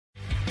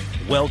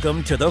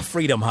Welcome to the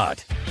Freedom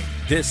Hut.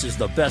 This is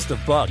the Best of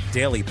Buck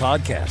daily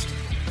podcast.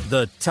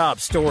 The top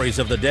stories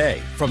of the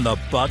day from the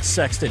Buck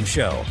Sexton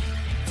Show.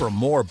 For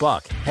more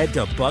Buck, head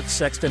to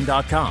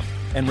bucksexton.com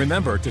and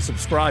remember to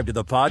subscribe to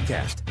the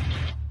podcast.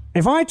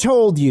 If I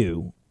told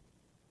you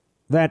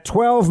that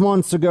 12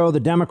 months ago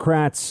the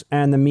Democrats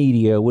and the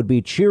media would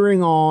be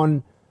cheering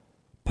on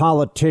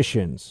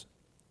politicians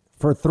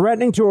for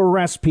threatening to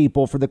arrest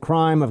people for the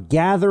crime of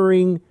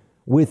gathering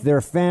with their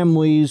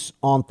families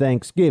on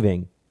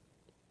Thanksgiving,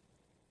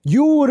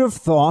 you would have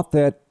thought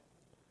that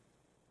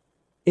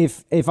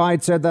if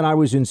I'd said that I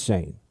was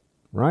insane,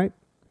 right?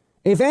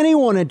 If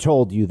anyone had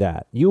told you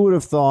that, you would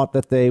have thought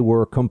that they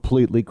were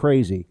completely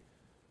crazy.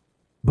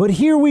 But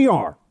here we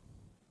are.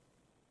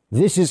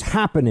 This is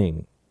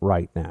happening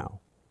right now.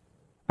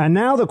 And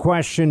now the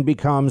question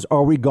becomes,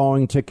 are we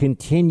going to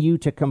continue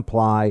to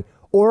comply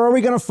or are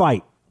we going to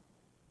fight?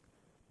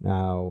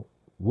 Now,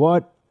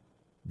 what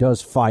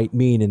does fight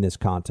mean in this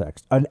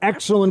context? An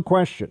excellent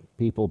question.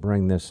 People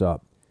bring this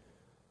up.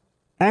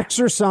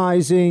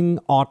 Exercising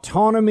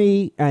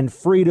autonomy and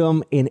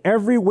freedom in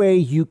every way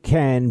you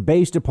can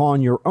based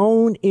upon your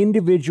own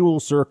individual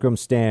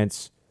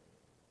circumstance,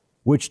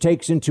 which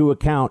takes into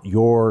account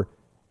your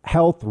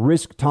health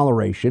risk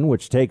toleration,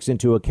 which takes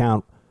into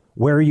account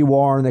where you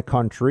are in the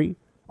country.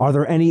 Are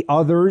there any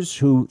others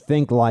who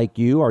think like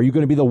you? Are you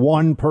going to be the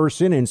one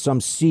person in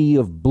some sea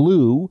of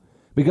blue?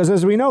 Because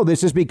as we know,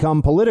 this has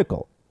become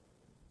political.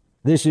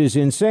 This is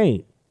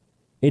insane.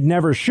 It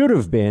never should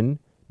have been,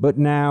 but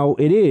now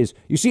it is.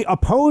 You see,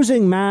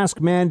 opposing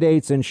mask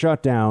mandates and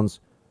shutdowns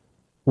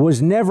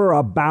was never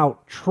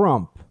about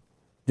Trump.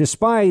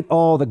 Despite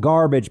all the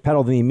garbage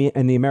peddled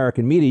in the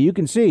American media, you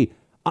can see,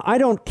 I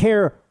don't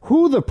care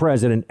who the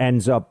president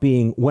ends up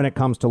being when it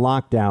comes to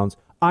lockdowns.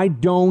 I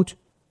don't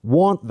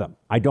want them.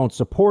 I don't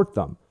support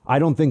them. I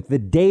don't think the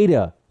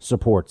data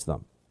supports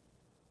them.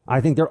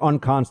 I think they're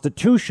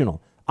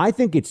unconstitutional. I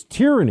think it's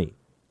tyranny.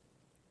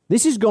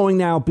 This is going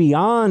now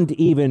beyond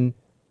even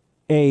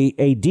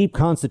a deep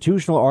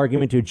constitutional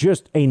argument to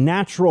just a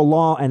natural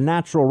law and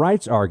natural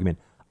rights argument.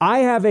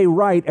 I have a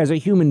right as a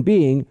human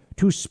being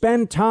to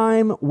spend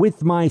time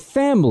with my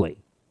family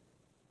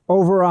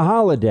over a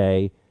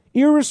holiday,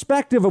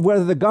 irrespective of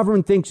whether the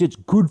government thinks it's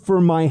good for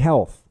my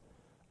health.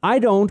 I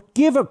don't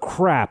give a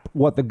crap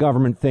what the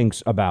government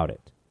thinks about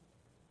it.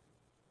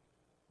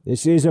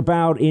 This is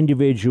about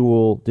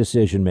individual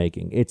decision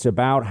making. It's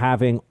about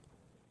having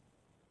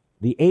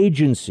the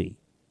agency,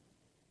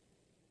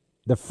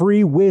 the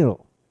free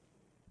will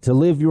to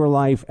live your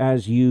life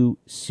as you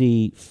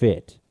see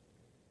fit.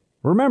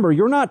 Remember,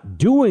 you're not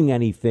doing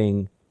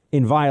anything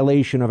in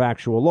violation of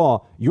actual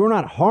law. You're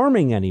not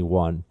harming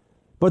anyone,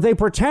 but they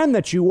pretend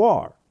that you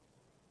are.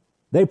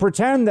 They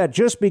pretend that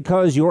just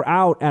because you're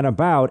out and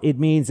about, it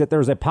means that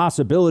there's a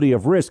possibility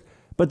of risk.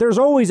 But there's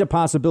always a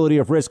possibility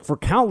of risk for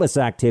countless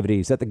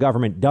activities that the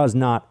government does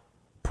not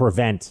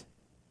prevent.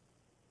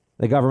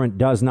 The government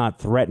does not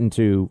threaten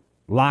to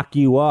lock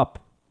you up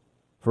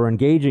for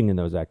engaging in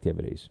those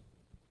activities.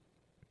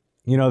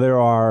 You know, there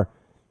are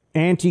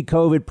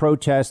anti-COVID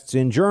protests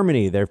in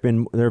Germany. There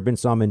have been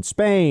some in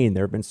Spain.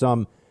 There have been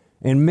some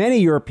in many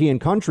European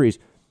countries.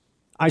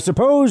 I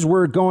suppose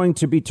we're going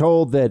to be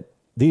told that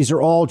these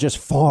are all just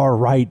far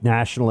right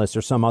nationalists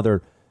or some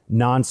other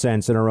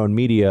nonsense in our own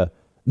media.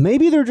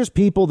 Maybe they're just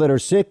people that are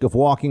sick of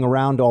walking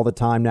around all the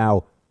time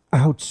now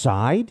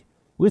outside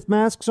with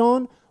masks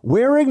on.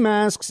 Wearing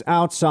masks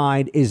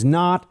outside is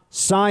not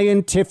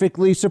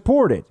scientifically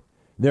supported.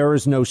 There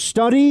is no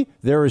study.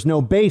 There is no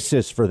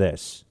basis for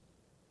this.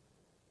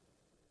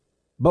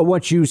 But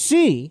what you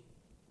see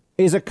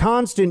is a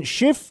constant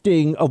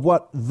shifting of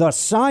what the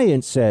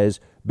science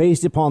says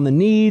based upon the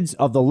needs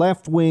of the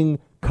left-wing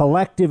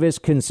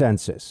collectivist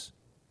consensus.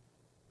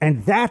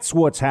 And that's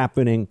what's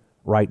happening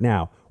right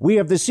now. We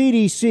have the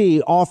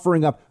CDC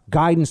offering up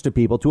guidance to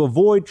people to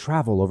avoid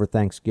travel over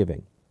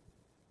Thanksgiving.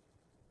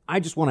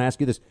 I just want to ask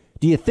you this.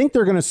 Do you think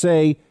they're going to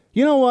say,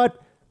 you know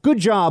what? Good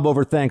job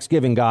over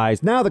Thanksgiving,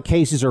 guys. Now the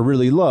cases are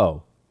really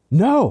low.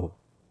 No.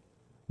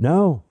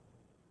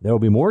 There will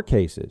be more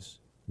cases.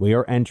 We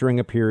are entering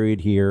a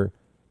period here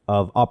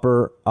of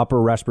upper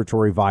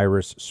respiratory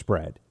virus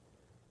spread.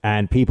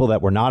 And people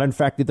that were not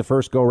infected the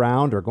first go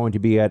round are going to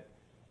be at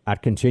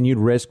continued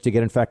risk to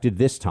get infected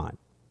this time.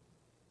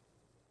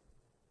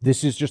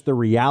 This is just the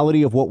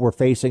reality of what we're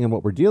facing and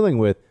what we're dealing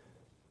with.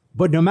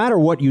 But no matter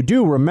what you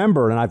do,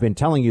 remember, and I've been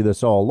telling you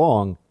this all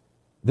along,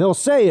 they'll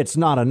say it's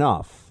not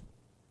enough.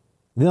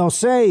 They'll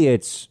say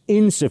it's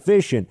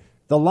insufficient.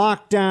 The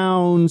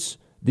lockdowns,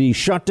 the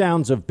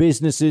shutdowns of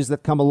businesses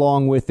that come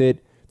along with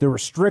it, the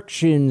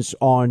restrictions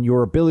on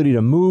your ability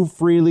to move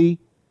freely,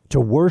 to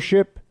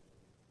worship,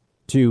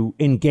 to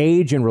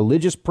engage in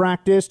religious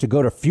practice, to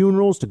go to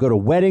funerals, to go to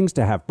weddings,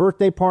 to have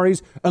birthday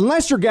parties.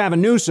 Unless you're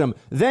Gavin Newsom,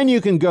 then you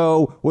can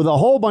go with a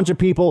whole bunch of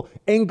people,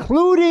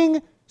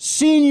 including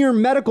senior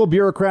medical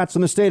bureaucrats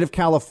in the state of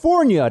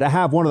California, to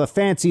have one of the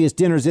fanciest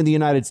dinners in the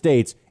United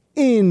States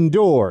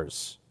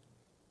indoors.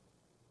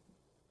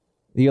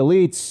 The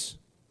elites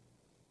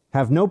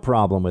have no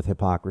problem with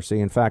hypocrisy.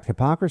 In fact,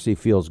 hypocrisy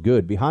feels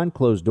good behind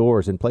closed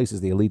doors in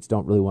places the elites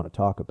don't really want to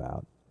talk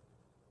about.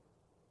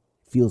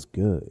 It feels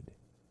good.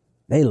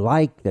 They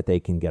like that they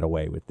can get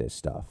away with this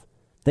stuff.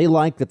 They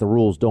like that the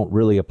rules don't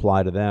really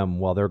apply to them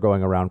while they're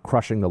going around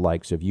crushing the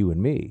likes of you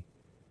and me.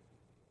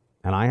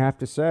 And I have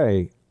to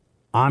say,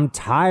 I'm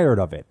tired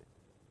of it.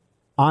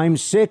 I'm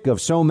sick of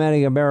so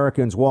many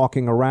Americans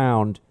walking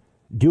around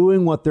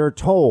doing what they're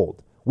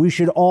told. We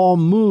should all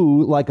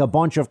moo like a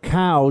bunch of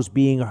cows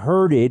being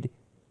herded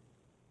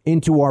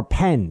into our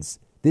pens.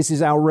 This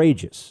is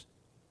outrageous.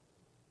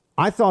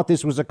 I thought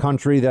this was a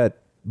country that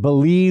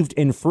believed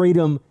in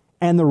freedom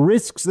and the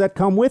risks that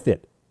come with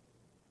it.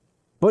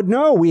 But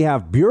no, we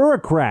have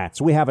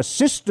bureaucrats. We have a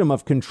system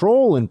of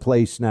control in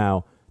place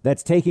now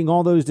that's taking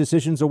all those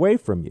decisions away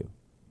from you.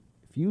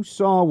 If you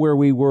saw where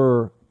we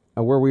were,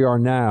 where we are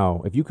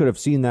now, if you could have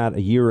seen that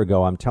a year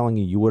ago, I'm telling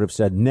you, you would have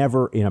said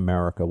never in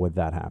America would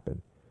that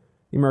happen.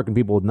 The American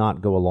people would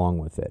not go along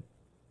with it.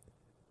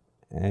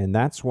 And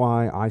that's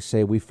why I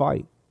say we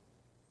fight.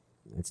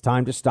 It's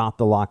time to stop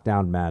the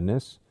lockdown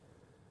madness.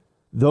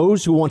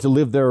 Those who want to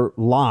live their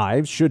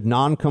lives should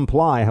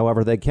non-comply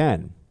however they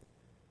can.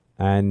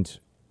 And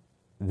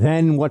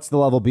then what's the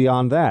level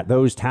beyond that?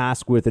 Those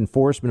tasked with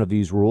enforcement of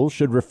these rules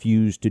should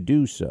refuse to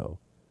do so.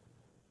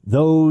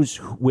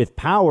 Those with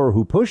power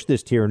who push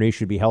this tyranny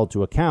should be held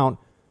to account,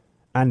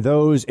 and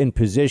those in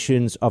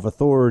positions of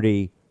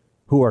authority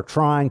who are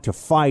trying to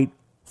fight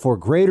for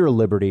greater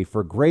liberty,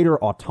 for greater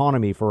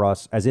autonomy for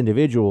us as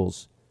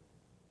individuals,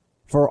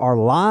 for our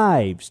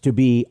lives to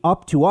be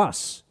up to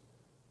us,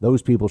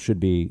 those people should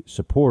be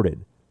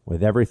supported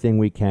with everything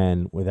we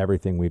can, with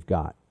everything we've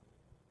got.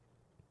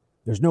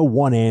 There's no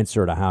one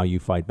answer to how you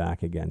fight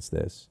back against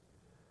this.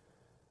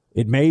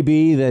 It may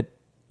be that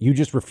you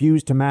just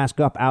refuse to mask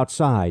up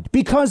outside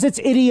because it's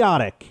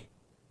idiotic,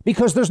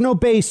 because there's no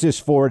basis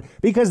for it,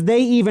 because they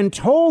even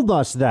told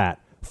us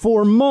that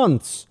for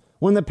months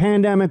when the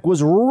pandemic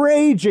was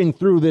raging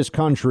through this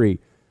country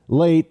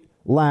late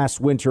last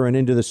winter and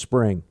into the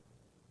spring.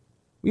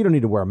 You don't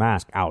need to wear a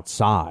mask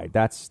outside.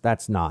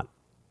 That's not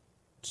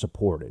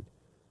supported.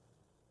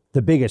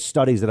 The biggest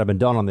studies that have been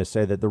done on this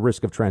say that the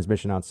risk of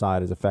transmission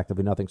outside is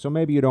effectively nothing. So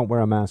maybe you don't wear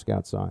a mask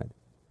outside.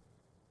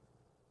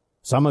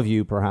 Some of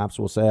you perhaps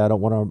will say, I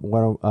don't want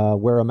to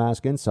wear a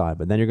mask inside,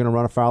 but then you're going to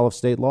run afoul of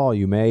state law.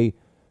 You may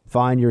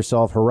find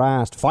yourself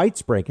harassed.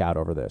 Fights break out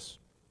over this.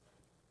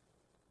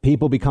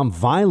 People become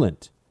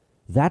violent.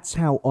 That's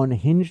how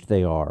unhinged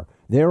they are.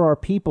 There are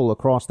people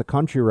across the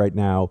country right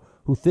now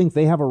who think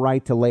they have a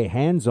right to lay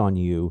hands on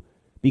you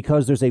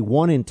because there's a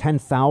 1 in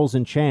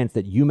 10,000 chance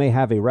that you may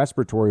have a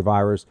respiratory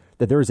virus,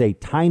 that there's a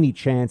tiny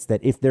chance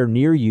that if they're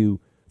near you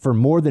for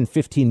more than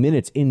 15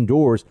 minutes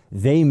indoors,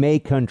 they may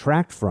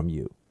contract from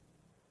you.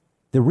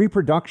 The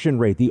reproduction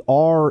rate, the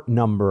R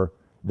number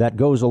that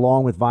goes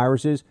along with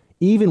viruses,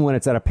 even when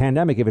it's at a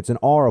pandemic, if it's an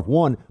R of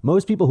 1,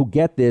 most people who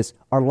get this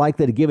are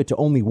likely to give it to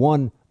only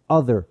one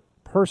other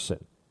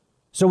person.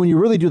 So when you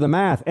really do the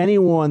math,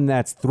 anyone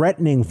that's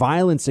threatening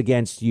violence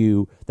against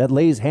you, that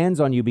lays hands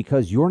on you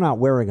because you're not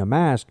wearing a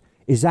mask,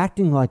 is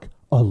acting like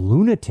a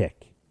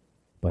lunatic.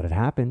 But it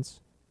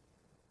happens.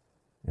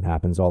 It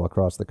happens all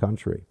across the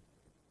country.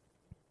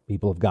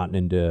 People have gotten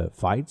into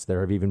fights.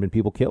 There have even been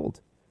people killed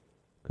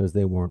because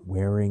they weren't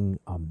wearing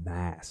a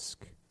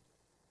mask.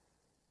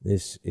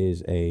 This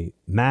is a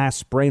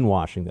mass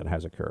brainwashing that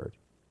has occurred.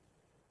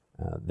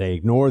 They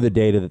ignore the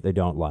data that they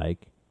don't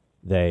like.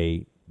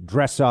 They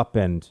dress up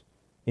and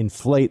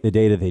inflate the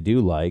data they do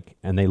like,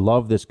 and they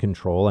love this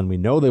control, and we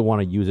know they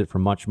want to use it for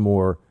much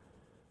more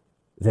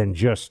than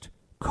just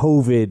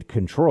COVID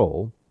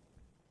control.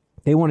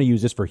 They want to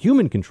use this for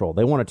human control.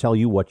 They want to tell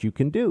you what you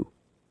can do.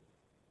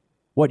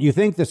 What you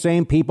think the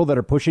same people that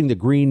are pushing the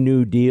Green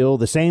New Deal,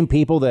 the same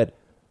people that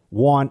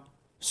want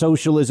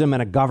socialism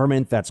and a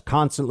government that's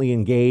constantly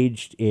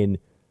engaged in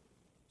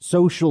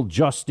social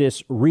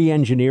justice,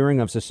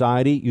 re-engineering of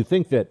society, you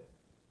think that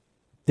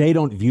they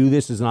don't view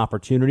this as an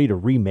opportunity to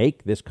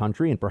remake this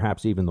country and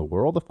perhaps even the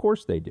world? Of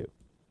course they do.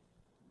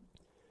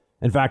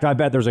 In fact, I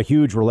bet there's a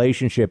huge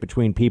relationship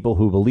between people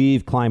who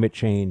believe climate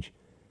change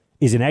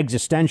is an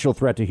existential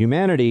threat to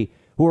humanity,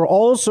 who are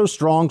also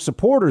strong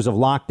supporters of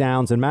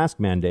lockdowns and mask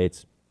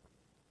mandates.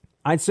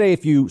 I'd say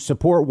if you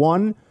support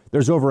one,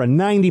 there's over a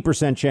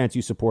 90% chance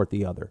you support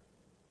the other.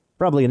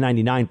 Probably a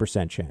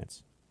 99%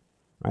 chance.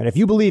 Right? If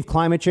you believe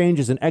climate change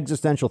is an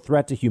existential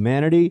threat to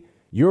humanity,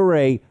 you're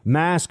a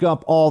mask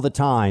up all the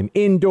time,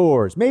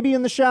 indoors, maybe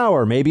in the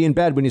shower, maybe in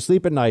bed when you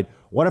sleep at night.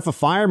 What if a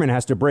fireman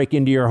has to break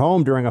into your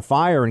home during a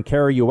fire and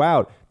carry you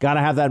out? Got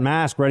to have that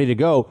mask ready to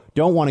go.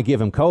 Don't want to give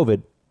him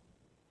COVID.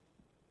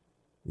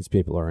 These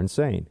people are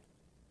insane.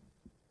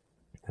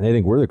 And they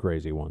think we're the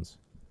crazy ones.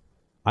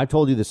 I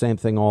told you the same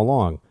thing all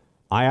along.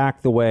 I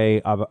act the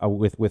way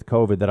with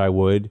COVID that I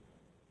would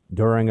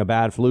during a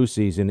bad flu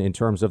season in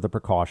terms of the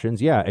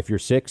precautions. Yeah, if you're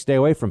sick, stay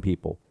away from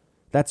people.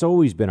 That's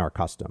always been our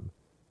custom.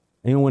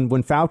 And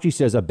when Fauci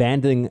says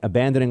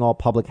abandoning all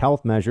public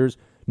health measures,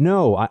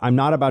 No, I'm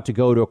not about to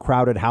go to a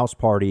crowded house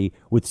party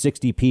with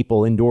 60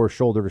 people indoors,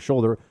 shoulder to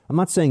shoulder. I'm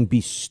not saying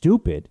be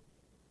stupid,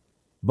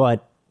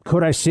 but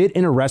could I sit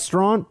in a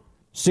restaurant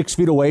 6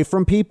 feet away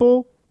from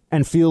people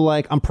and feel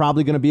like I'm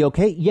probably going to be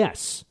okay?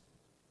 Yes,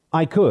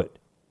 I could.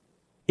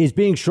 Is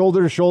being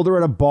shoulder to shoulder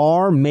at a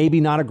bar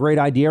maybe not a great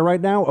idea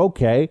right now?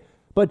 Okay.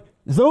 But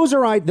those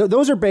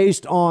are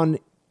based on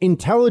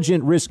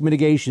intelligent risk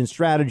mitigation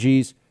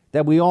strategies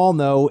that we all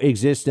know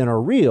exist and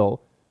are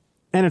real.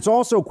 And it's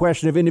also a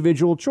question of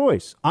individual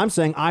choice. I'm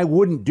saying I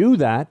wouldn't do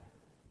that.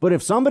 But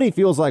if somebody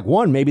feels like,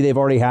 one, maybe they've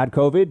already had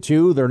COVID,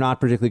 two, they're not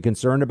particularly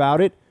concerned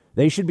about it,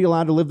 they should be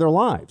allowed to live their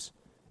lives.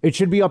 It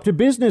should be up to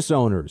business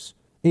owners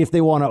if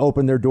they want to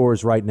open their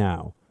doors right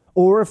now.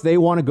 Or if they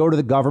want to go to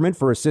the government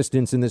for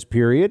assistance in this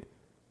period,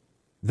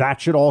 that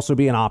should also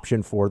be an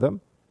option for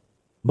them.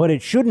 But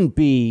it shouldn't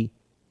be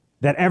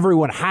that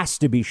everyone has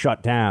to be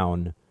shut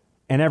down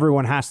and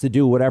everyone has to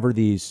do whatever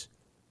these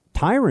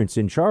tyrants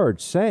in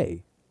charge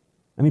say.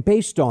 I mean,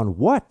 based on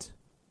what?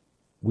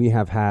 We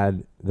have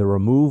had the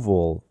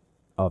removal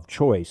of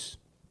choice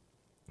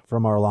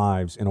from our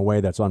lives in a way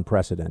that's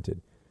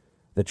unprecedented.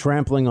 The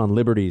trampling on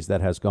liberties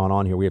that has gone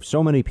on here. We have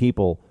so many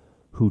people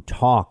who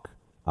talk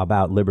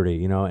about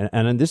liberty,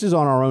 and this is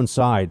on our own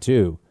side,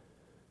 too.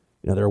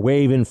 They're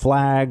waving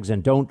flags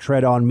and don't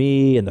tread on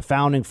me and the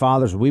founding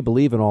fathers. We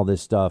believe in all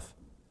this stuff.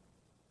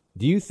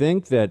 Do you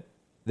think that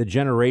the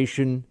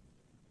generation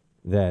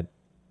that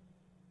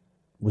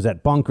was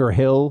at Bunker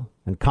Hill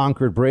and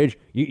Concord Bridge,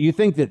 you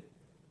think that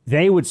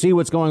they would see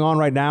what's going on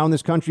right now in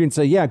this country and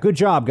say, yeah, good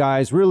job,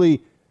 guys,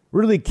 really,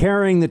 really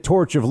carrying the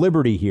torch of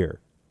liberty here?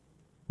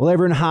 Well,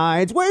 everyone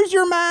hides. Where's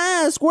your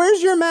mask?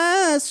 Where's your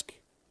mask?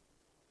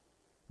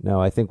 No,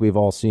 I think we've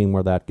all seen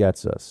where that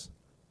gets us.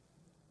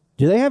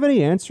 Do they have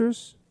any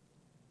answers?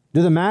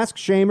 Do the mask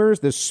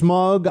shamers, the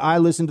smug, I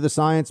listen to the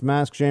science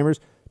mask shamers,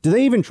 do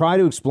they even try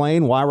to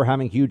explain why we're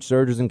having huge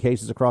surges in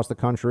cases across the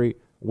country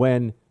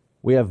when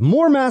we have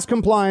more mask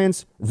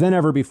compliance than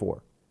ever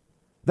before?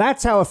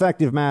 That's how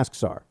effective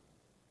masks are.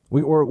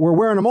 We're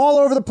wearing them all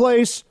over the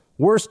place.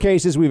 Worst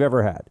cases we've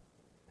ever had.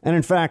 And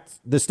in fact,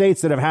 the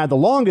states that have had the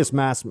longest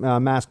mask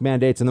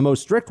mandates and the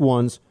most strict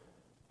ones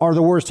are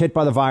the worst hit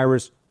by the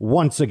virus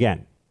once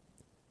again.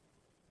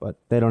 But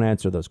they don't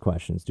answer those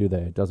questions, do they?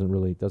 It doesn't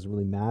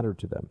really matter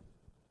to them.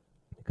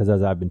 Because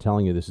as I've been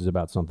telling you, this is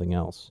about something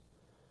else.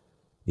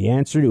 The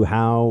answer to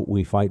how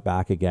we fight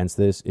back against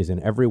this is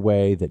in every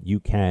way that you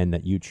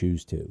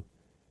choose to.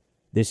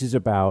 This is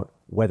about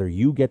whether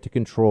you get to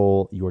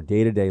control your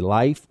day-to-day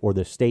life or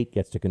the state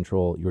gets to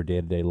control your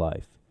day-to-day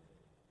life.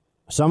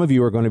 Some of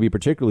you are going to be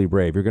particularly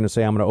brave. You're going to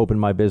say, I'm going to open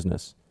my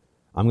business.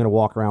 I'm going to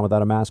walk around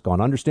without a mask on.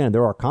 Understand,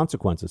 there are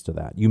consequences to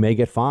that. You may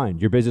get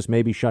fined. Your business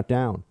may be shut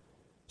down.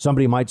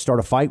 Somebody might start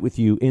a fight with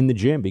you in the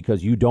gym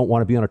because you don't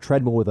want to be on a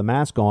treadmill with a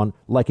mask on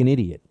like an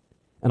idiot.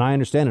 And I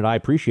understand it. I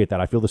appreciate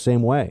that. I feel the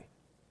same way.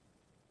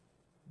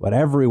 But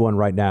everyone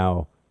right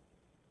now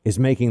is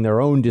making their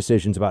own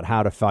decisions about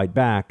how to fight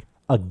back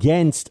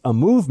against a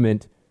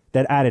movement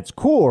that at its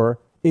core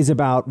is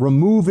about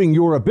removing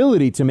your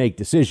ability to make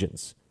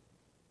decisions.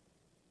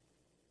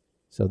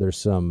 So there's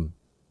some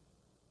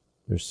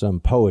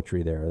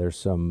poetry there. There's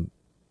some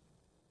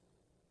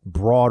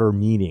broader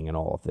meaning in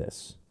all of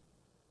this.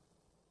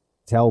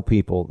 Tell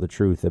people the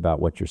truth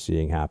about what you're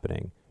seeing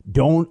happening.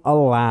 Don't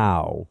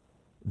allow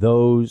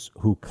those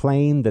who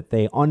claim that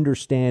they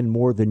understand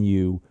more than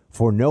you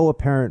for no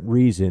apparent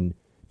reason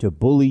to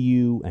bully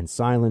you and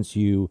silence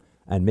you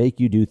and make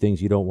you do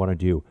things you don't want to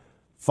do.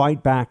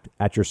 Fight back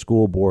at your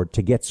school board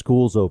to get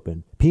schools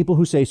open. People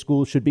who say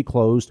schools should be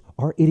closed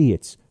are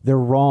idiots. They're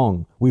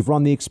wrong. We've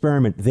run the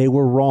experiment. They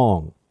were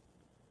wrong.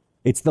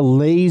 It's the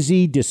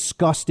lazy,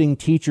 disgusting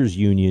teachers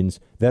unions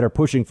that are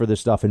pushing for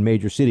this stuff in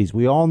major cities.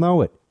 We all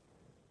know it.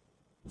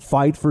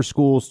 Fight for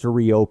schools to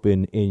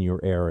reopen in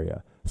your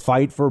area.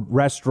 Fight for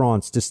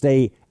restaurants to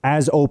stay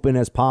as open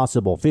as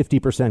possible.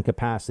 50%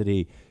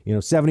 capacity,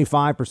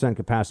 75%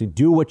 capacity.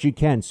 Do what you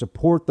can.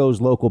 Support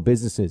those local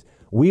businesses.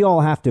 We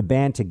all have to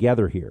band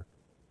together here.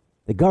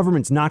 The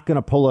government's not going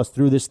to pull us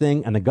through this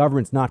thing, and the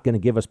government's not going to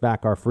give us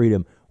back our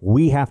freedom.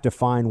 We have to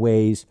find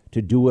ways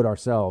to do it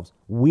ourselves.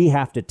 We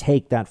have to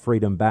take that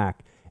freedom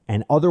back.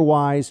 And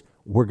otherwise,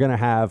 we're going to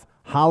have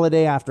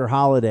holiday after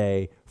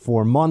holiday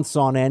for months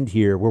on end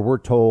here where we're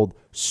told,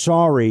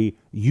 sorry,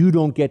 you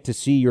don't get to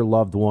see your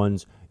loved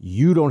ones.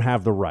 You don't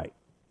have the right.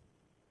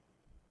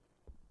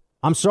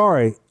 I'm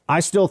sorry. I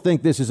still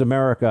think this is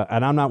America,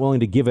 and I'm not willing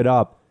to give it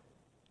up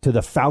to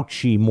the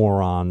Fauci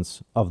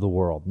morons of the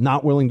world.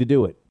 Not willing to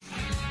do it.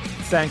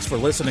 Thanks for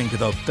listening to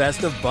the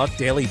Best of Buck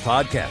Daily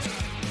Podcast.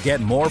 Get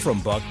more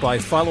from Buck by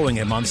following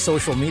him on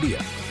social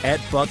media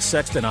at Buck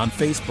Sexton on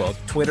Facebook,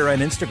 Twitter,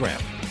 and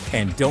Instagram.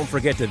 And don't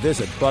forget to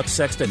visit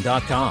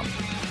bucksexton.com.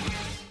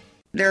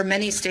 There are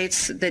many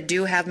states that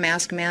do have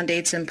mask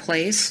mandates in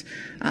place,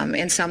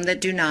 and some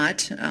that do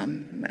not.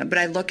 But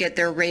I look at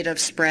their rate of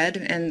spread,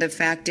 and the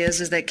fact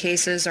is that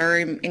cases are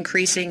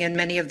increasing in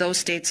many of those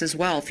states as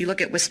well. If you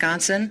look at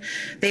Wisconsin,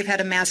 they've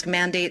had a mask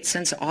mandate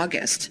since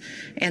August,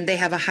 and they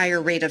have a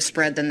higher rate of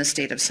spread than the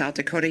state of South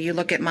Dakota. You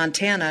look at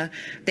Montana,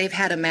 they've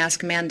had a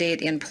mask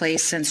mandate in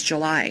place since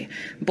July.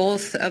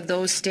 Both of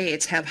those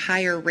states have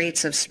higher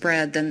rates of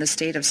spread than the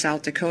state of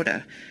South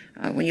Dakota.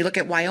 When you look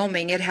at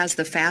Wyoming, it has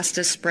the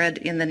fastest spread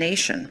in the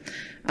nation.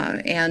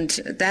 And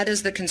that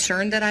is the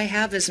concern that I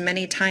have, is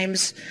many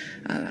times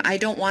I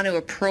don't want to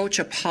approach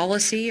a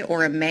policy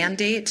or a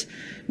mandate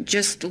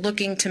just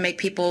looking to make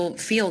people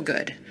feel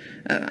good.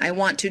 I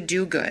want to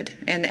do good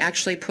and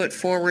actually put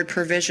forward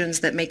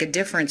provisions that make a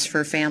difference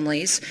for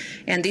families.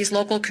 And these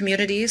local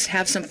communities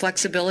have some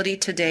flexibility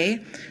today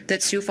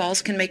that Sioux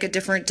Falls can make a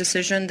different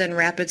decision than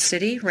Rapid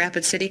City.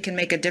 Rapid City can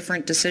make a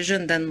different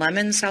decision than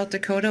Lemon, South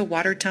Dakota.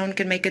 Watertown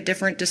can make a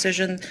different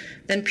decision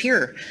than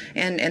Pierre.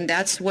 And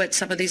that's what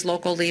some of these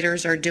local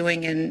leaders are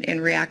doing in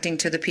reacting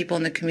to the people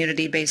in the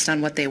community based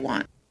on what they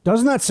want.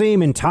 Doesn't that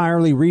seem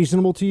entirely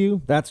reasonable to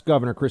you? That's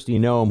Governor Kristi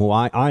Noem, who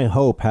I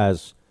hope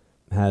has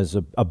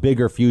a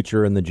bigger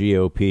future in the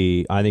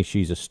GOP. I think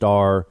she's a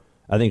star.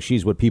 I think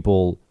she's what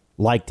people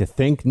like to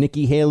think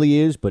Nikki Haley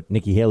is, but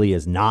Nikki Haley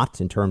is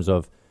not in terms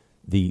of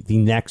the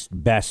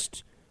next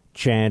best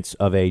chance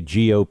of a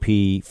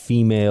GOP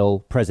female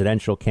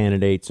presidential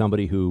candidate,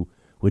 somebody who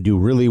would do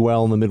really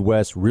well in the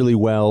Midwest, really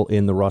well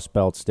in the Rust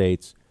Belt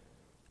states.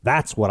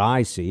 That's what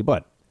I see.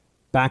 But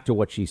back to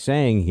what she's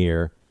saying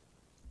here,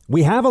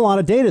 we have a lot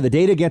of data. The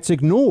data gets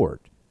ignored.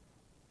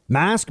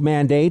 Mask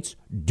mandates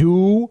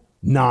do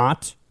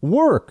not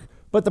work.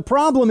 But the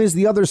problem is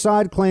the other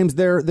side claims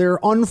they're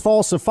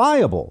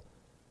unfalsifiable,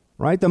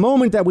 right? The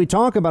moment that we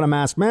talk about a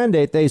mask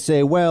mandate, they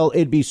say, well,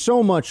 it'd be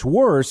so much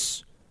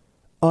worse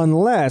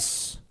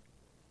unless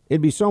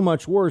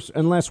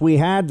we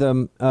had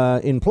them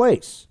in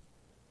place.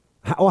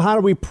 How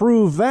do we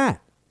prove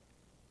that?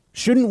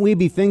 Shouldn't we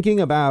be thinking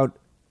about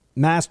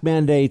mask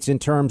mandates in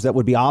terms that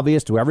would be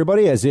obvious to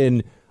everybody, as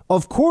in,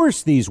 of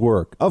course these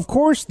work, of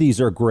course these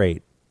are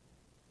great,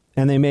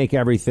 and they make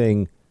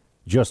everything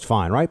just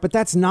fine, right? But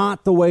that's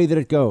not the way that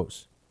it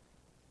goes.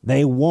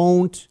 They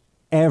won't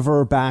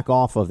ever back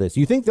off of this.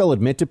 You think they'll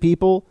admit to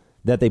people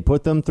that they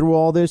put them through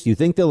all this? You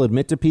think they'll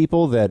admit to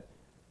people that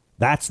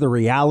that's the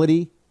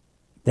reality?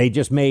 They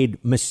just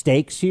made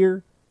mistakes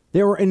here.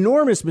 There were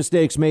enormous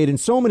mistakes made in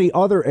so many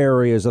other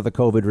areas of the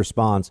COVID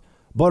response.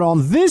 But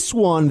on this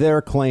one,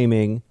 they're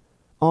claiming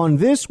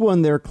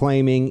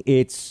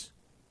it's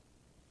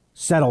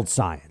settled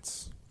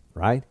science,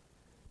 right?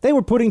 They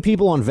were putting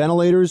people on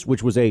ventilators,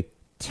 which was a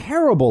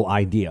terrible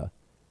idea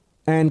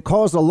and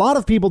caused a lot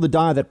of people to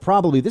die that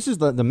probably, this is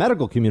the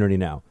medical community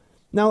now.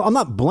 Now, I'm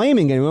not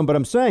blaming anyone, but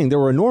I'm saying there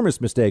were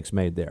enormous mistakes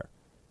made there.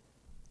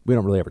 We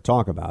don't really ever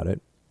talk about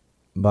it,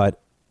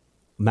 but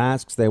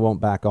masks they won't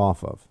back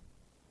off of.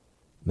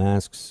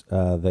 Masks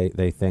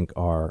they think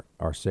are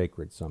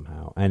sacred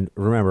somehow. And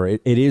remember,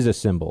 it is a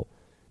symbol.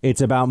 It's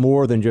about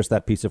more than just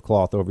that piece of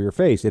cloth over your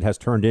face. It has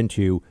turned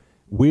into,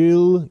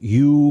 will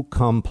you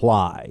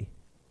comply?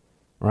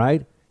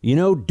 Right? You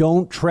know,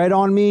 don't tread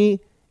on me.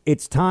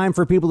 It's time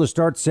for people to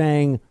start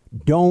saying,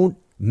 don't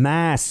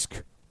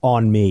mask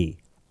on me.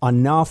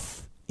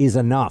 Enough is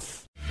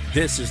enough.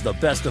 This is the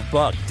Best of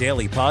Buck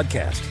Daily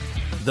Podcast.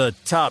 The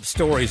top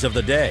stories of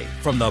the day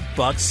from the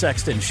Buck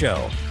Sexton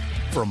Show.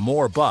 For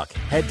more Buck,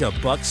 head to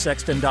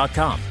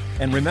bucksexton.com.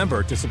 And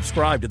remember to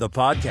subscribe to the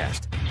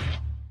podcast.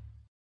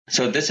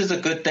 So this is a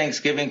good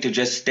Thanksgiving to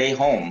just stay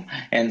home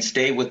and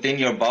stay within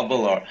your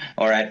bubble,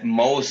 or at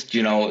most,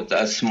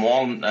 a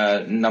small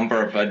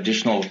number of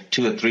additional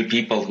 2 or 3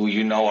 people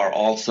who are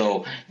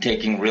also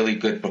taking really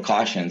good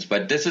precautions.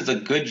 But this is a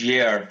good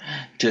year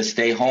to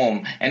stay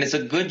home, and it's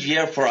a good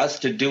year for us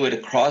to do it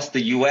across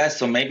the U.S.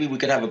 So maybe we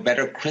could have a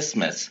better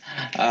Christmas.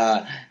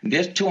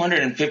 There's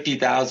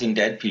 250,000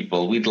 dead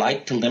people. We'd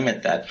like to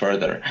limit that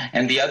further.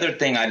 And the other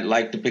thing I'd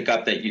like to pick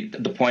up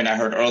the point I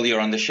heard earlier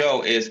on the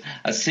show is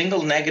a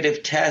single negative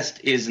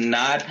test is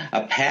not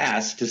a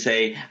pass to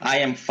say, I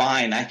am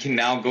fine, I can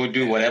now go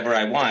do whatever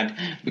I want,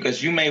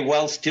 because you may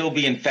well still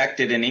be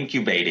infected and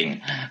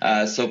incubating.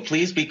 So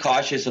please be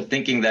cautious of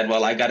thinking that,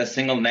 well, I got a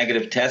single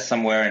negative test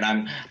somewhere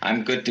and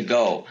I'm good to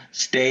go.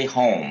 Stay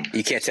home.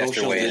 You can't test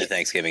your way into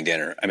Thanksgiving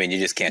dinner. I mean, you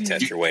just can't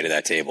test your way to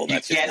that table.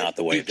 That's just not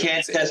the way you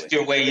can't test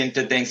your way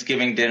into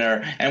Thanksgiving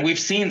dinner. And we've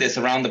seen this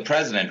around the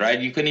president, right?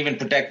 You couldn't even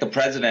protect the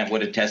president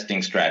with a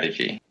testing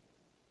strategy.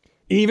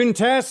 Even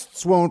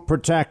tests won't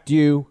protect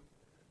you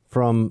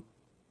from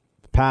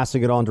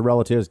passing it on to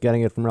relatives,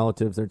 getting it from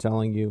relatives, they're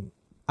telling you.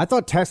 I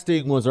thought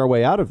testing was our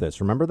way out of this.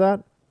 Remember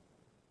that?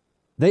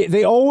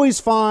 They always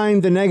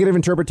find the negative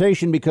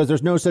interpretation because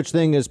there's no such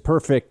thing as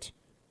perfect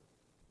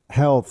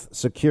health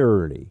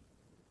security.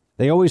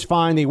 They always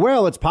find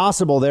it's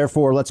possible,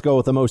 therefore let's go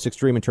with the most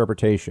extreme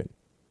interpretation.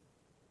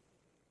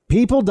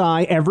 People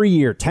die every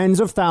year. Tens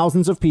of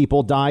thousands of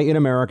people die in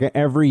America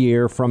every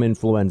year from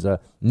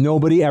influenza.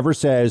 Nobody ever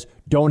says,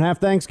 don't have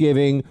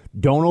Thanksgiving,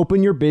 don't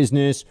open your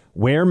business,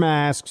 wear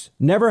masks.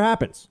 Never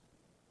happens.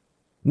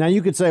 Now,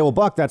 you could say, well,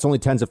 Buck, that's only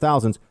tens of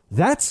thousands.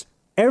 That's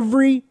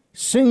every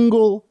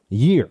single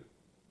year.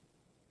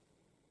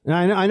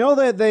 And I know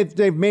that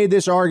they've made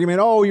this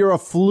argument, oh, you're a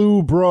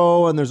flu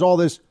bro, and there's all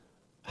this.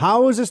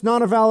 How is this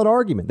not a valid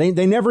argument?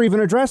 They never even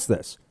address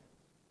this.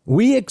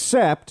 We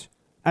accept,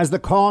 as the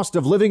cost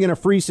of living in a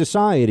free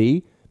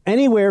society,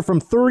 anywhere from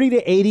 30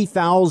 to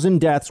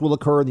 80,000 deaths will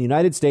occur in the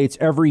United States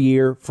every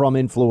year from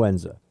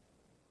influenza.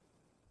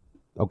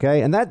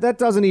 OK, and that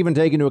doesn't even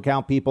take into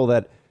account people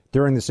that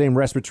during the same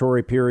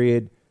respiratory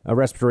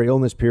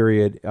illness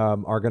period,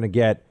 are going to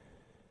get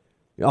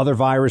other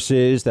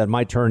viruses that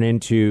might turn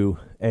into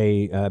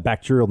a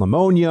bacterial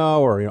pneumonia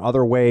or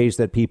other ways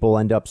that people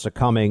end up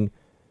succumbing.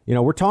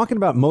 We're talking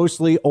about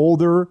mostly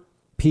older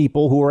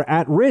people who are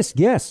at risk.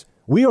 Yes,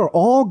 we are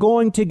all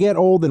going to get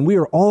old and we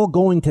are all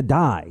going to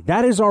die.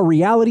 That is our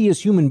reality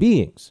as human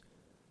beings.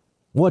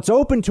 What's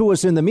open to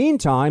us in the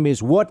meantime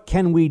is what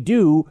can we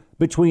do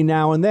between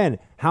now and then?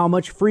 How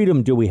much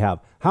freedom do we have?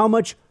 How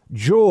much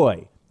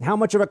joy? How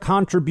much of a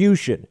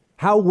contribution?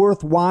 How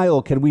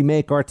worthwhile can we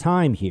make our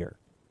time here?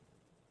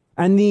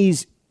 And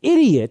these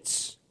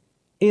idiots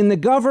in the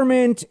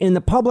government, in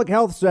the public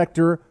health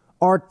sector,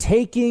 are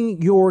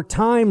taking your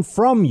time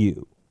from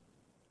you.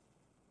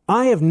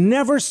 I have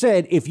never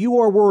said, if you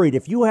are worried,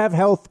 if you have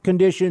health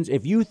conditions,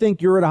 if you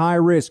think you're at a high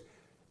risk,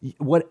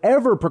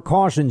 whatever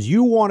precautions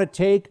you want to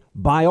take,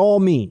 by all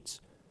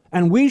means.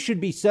 And we should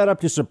be set up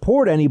to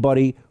support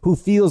anybody who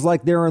feels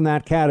like they're in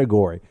that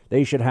category.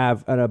 They should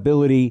have an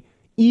ability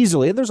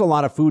easily. There's a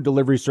lot of food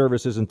delivery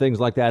services and things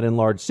like that in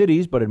large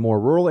cities, but in more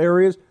rural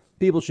areas,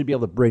 people should be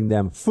able to bring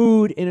them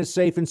food in a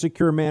safe and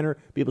secure manner.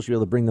 People should be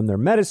able to bring them their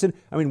medicine.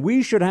 I mean,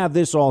 we should have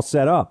this all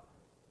set up.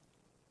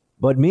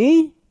 But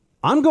me,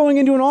 I'm going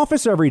into an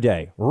office every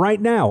day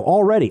right now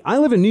already. I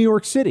live in New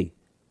York City.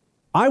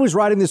 I was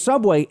riding the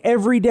subway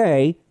every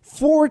day,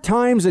 4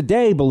 times a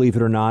day, believe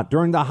it or not,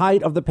 during the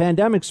height of the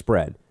pandemic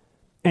spread.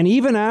 And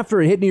even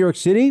after it hit New York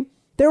City,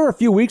 there were a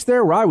few weeks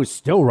there where I was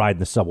still riding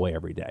the subway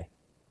every day.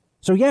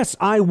 So, yes,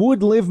 I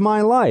would live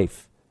my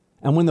life.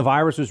 And when the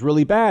virus was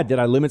really bad, did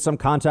I limit some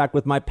contact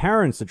with my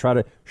parents to try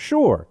to?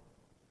 Sure.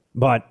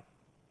 But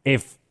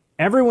if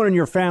everyone in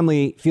your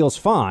family feels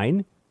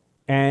fine,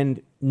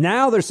 and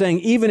now they're saying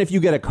even if you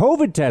get a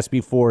COVID test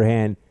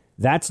beforehand,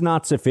 that's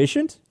not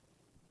sufficient.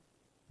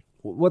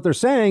 What they're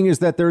saying is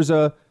that there's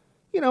a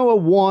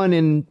 1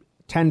 in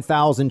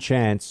 10,000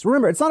 chance.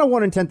 Remember, it's not a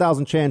 1 in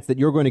 10,000 chance that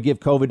you're going to give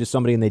COVID to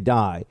somebody and they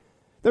die.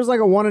 There's like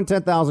a 1 in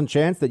 10,000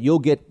 chance that you'll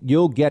get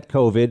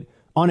COVID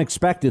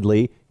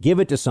unexpectedly, give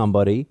it to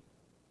somebody.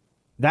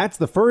 That's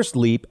the first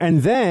leap.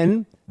 And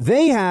then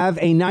they have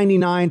a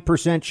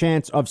 99%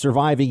 chance of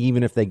surviving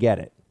even if they get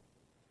it.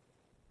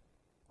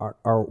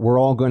 We're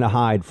all going to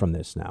hide from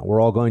this now. We're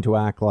all going to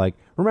act like,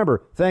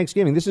 remember,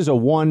 Thanksgiving, this is a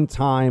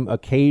one-time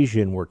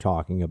occasion we're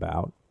talking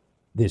about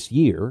this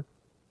year.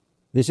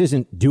 This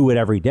isn't do it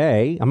every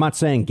day. I'm not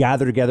saying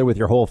gather together with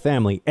your whole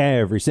family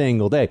every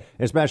single day,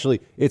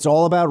 especially it's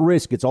all about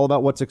risk. It's all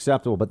about what's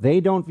acceptable. But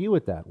they don't view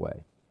it that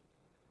way.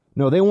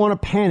 No, they want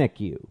to panic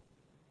you.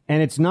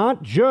 And it's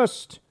not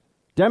just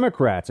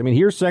Democrats. I mean,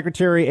 here's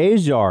Secretary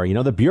Azar.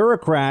 The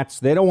bureaucrats,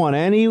 they don't want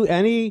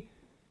any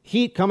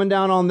heat coming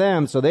down on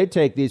them, so they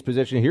take these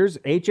positions. Here's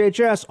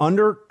HHS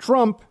under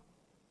Trump.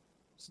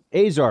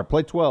 Azar,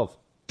 play 12.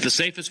 The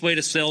safest way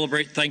to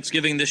celebrate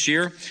Thanksgiving this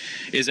year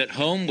is at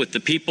home with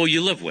the people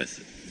you live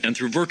with and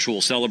through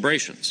virtual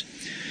celebrations.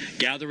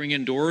 Gathering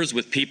indoors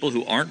with people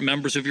who aren't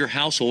members of your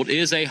household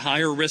is a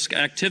higher risk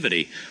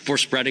activity for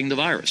spreading the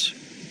virus.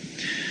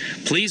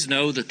 Please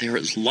know that there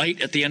is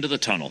light at the end of the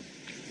tunnel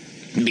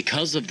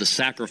because of the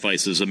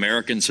sacrifices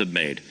Americans have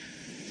made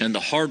and the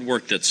hard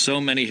work that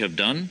so many have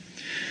done.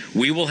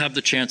 We will have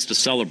the chance to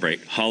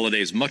celebrate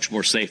holidays much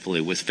more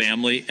safely with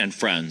family and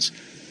friends,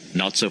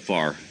 not so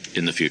far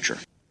in the future.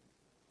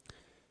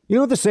 You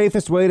know what the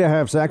safest way to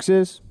have sex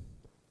is?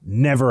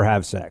 Never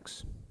have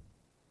sex.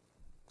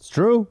 It's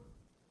true.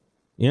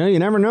 You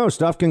never know.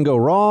 Stuff can go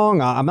wrong.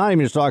 I'm not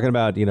even just talking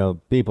about,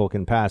 people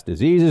can pass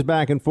diseases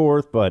back and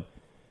forth, but,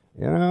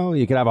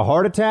 you could have a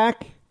heart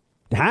attack.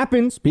 It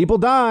happens. People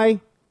die.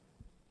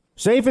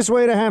 Safest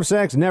way to have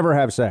sex, never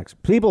have sex.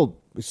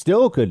 People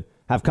still could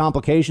have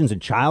complications in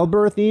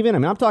childbirth even. I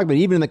mean, I'm talking about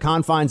even in the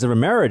confines of a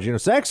marriage.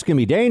 Sex can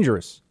be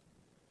dangerous.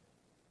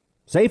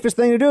 Safest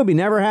thing to do would be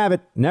never have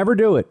it. Never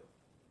do it.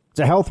 It's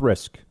a health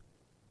risk.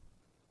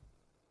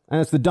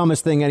 And it's the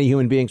dumbest thing any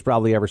human being's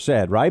probably ever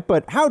said, right?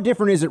 But how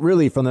different is it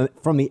really from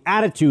the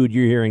attitude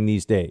you're hearing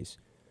these days?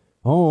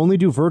 Oh, only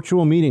do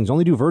virtual meetings.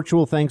 Only do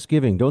virtual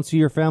Thanksgiving. Don't see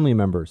your family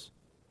members.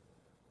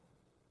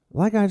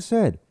 Like I've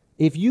said,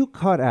 if you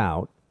cut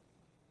out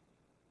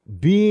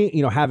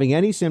having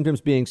any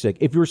symptoms, being sick.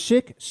 If you're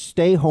sick,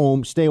 stay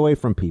home, stay away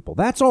from people.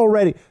 That's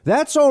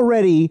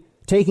already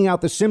taking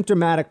out the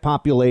symptomatic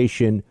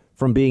population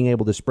from being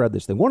able to spread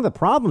this thing. One of the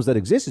problems that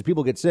exists is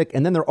people get sick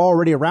and then they're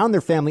already around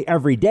their family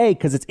every day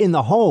because it's in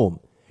the home.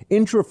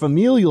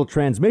 Intrafamilial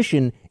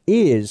transmission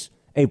is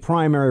a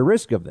primary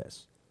risk of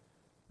this,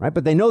 right?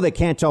 But they know they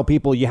can't tell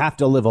people you have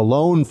to live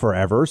alone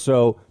forever,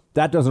 so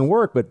that doesn't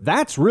work. But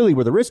that's really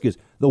where the risk is.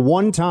 The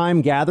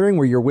one-time gathering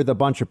where you're with a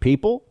bunch of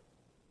people,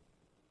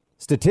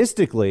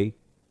 statistically,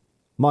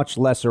 much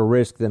lesser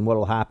risk than what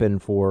will happen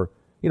for,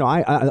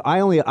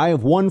 I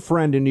have one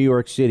friend in New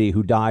York City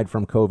who died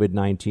from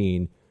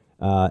COVID-19,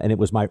 and it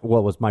was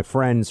my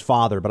friend's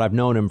father, but I've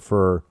known him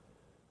for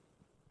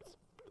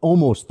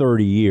almost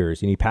 30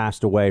 years, and he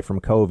passed away from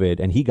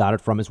COVID, and he got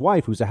it from his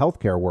wife, who's a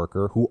healthcare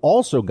worker, who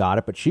also got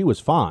it, but she was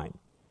fine.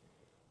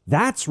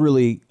 That's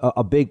really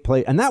a big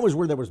play, and that was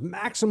where there was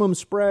maximum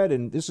spread,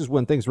 and this is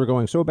when things were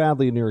going so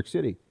badly in New York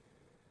City.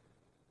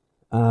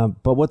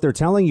 But what they're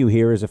telling you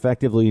here is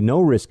effectively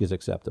no risk is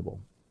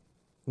acceptable.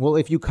 Well,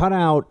 if you cut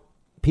out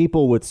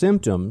people with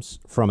symptoms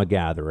from a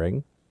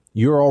gathering,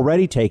 you're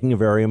already taking a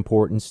very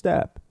important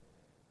step.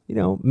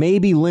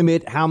 Maybe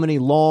limit how many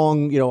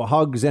long,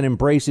 hugs and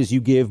embraces you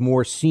give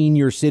more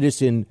senior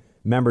citizen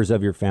members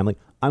of your family.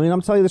 I mean,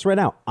 I'm telling you this right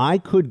now. I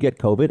could get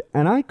COVID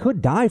and I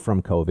could die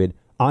from COVID.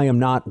 I am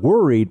not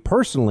worried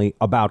personally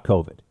about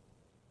COVID.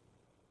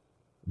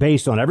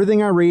 Based on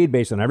everything I read,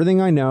 based on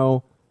everything I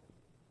know,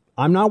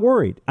 I'm not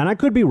worried. And I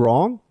could be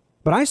wrong,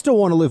 but I still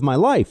want to live my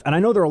life. And I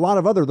know there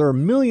are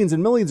millions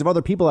and millions of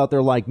other people out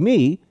there like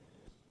me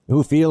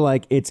who feel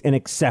like it's an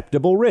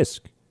acceptable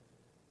risk.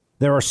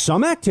 There are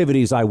some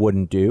activities I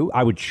wouldn't do.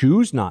 I would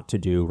choose not to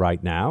do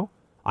right now.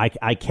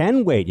 I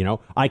can wait,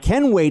 I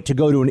can wait to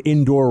go to an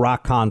indoor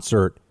rock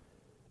concert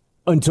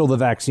until the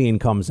vaccine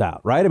comes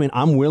out, right? I mean,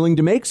 I'm willing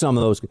to make some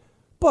of those.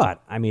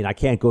 But, I mean, I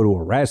can't go to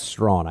a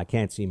restaurant. I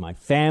can't see my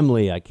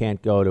family. I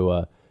can't go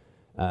to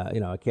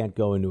I can't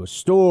go into a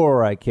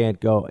store. I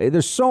can't go.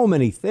 There's so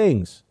many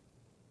things.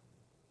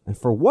 And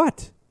for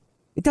what?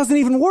 It doesn't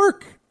even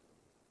work.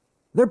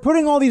 They're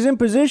putting all these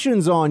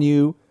impositions on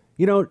you.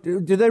 Do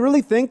they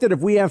really think that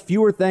if we have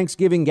fewer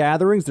Thanksgiving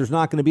gatherings, there's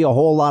not going to be a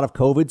whole lot of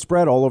COVID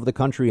spread all over the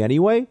country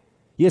anyway?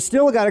 You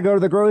still got to go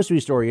to the grocery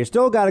store. You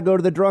still got to go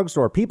to the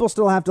drugstore. People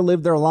still have to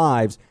live their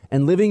lives,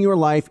 and living your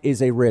life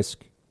is a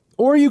risk.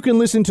 Or you can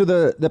listen to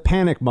the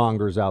panic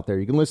mongers out there.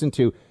 You can listen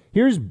to,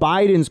 here's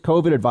Biden's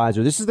COVID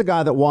advisor. This is the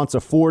guy that wants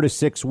a 4 to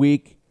 6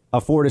 week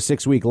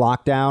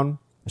lockdown.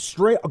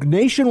 Straight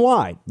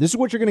nationwide. This is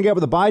what you're going to get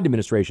with the Biden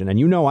administration.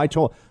 And I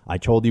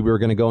told you we were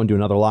going to go into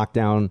another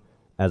lockdown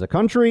as a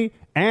country.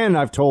 And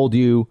I've told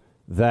you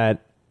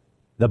that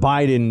the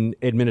Biden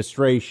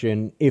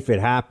administration, if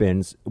it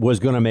happens, was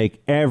going to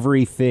make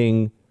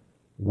everything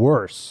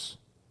worse.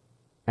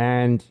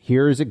 And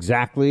here's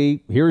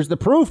the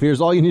proof.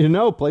 Here's all you need to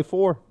know. Play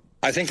 4.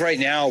 I think right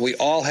now we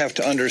all have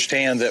to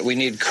understand that we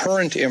need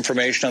current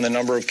information on the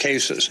number of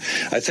cases.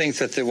 I think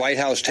that the White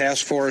House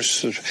Task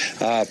Force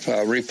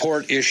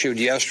report issued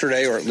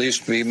yesterday, or at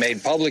least be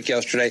made public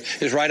yesterday,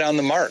 is right on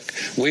the mark.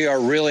 We are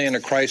really in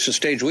a crisis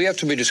stage. We have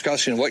to be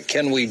discussing what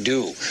can we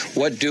do?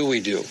 What do we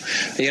do?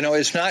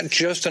 It's not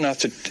just enough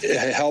to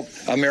help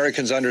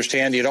Americans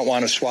understand you don't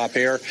want to swap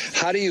air.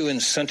 How do you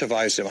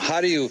incentivize them?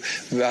 How do you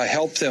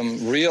help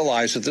them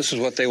realize that this is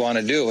what they want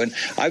to do? And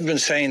I've been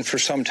saying for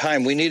some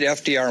time, we need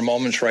FDR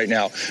moments right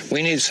now.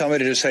 We need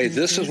somebody to say,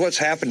 this is what's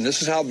happening.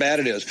 This is how bad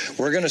it is.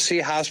 We're going to see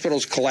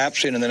hospitals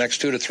collapsing in the next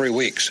 2 to 3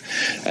 weeks.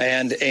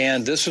 And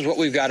this is what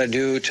we've got to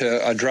do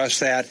to address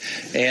that.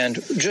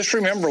 And just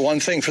remember one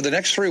thing, for the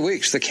next 3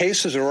 weeks, the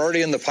cases are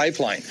already in the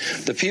pipeline.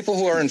 The people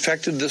who are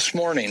infected this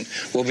morning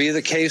will be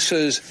the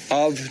cases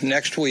of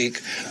next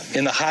week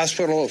in the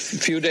hospital a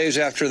few days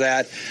after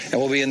that, and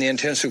will be in the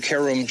intensive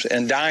care rooms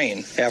and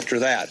dying after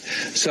that.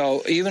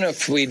 So even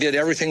if we did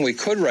everything we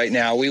could right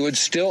now, we would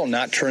still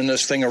not turn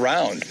this thing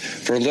around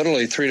for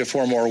literally 3 to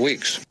 4 more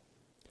weeks.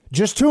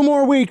 Just 2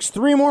 more weeks,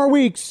 3 more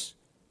weeks.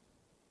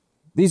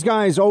 These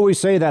guys always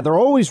say that. They're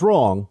always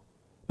wrong.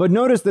 But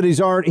notice that he's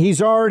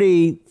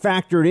already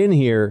factored in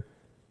here.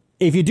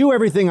 If you do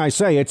everything I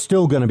say, it's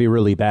still going to be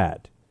really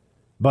bad.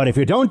 But if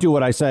you don't do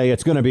what I say,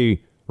 it's going to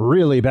be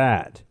really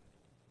bad.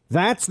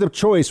 That's the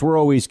choice we're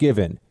always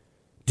given.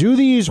 Do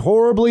these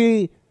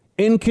horribly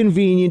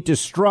inconvenient,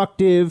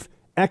 destructive,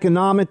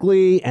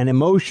 economically and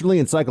emotionally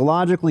and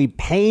psychologically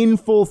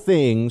painful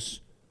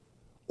things,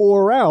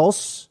 or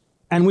else,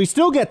 and we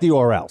still get the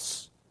or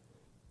else,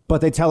 but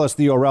they tell us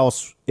the or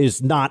else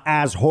is not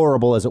as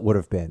horrible as it would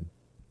have been.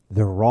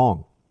 They're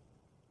wrong.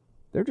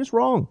 They're just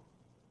wrong.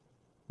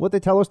 What they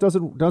tell us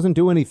doesn't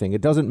do anything.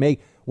 It doesn't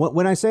make,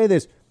 when I say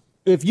this,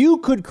 if you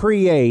could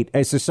create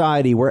a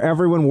society where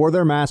everyone wore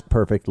their mask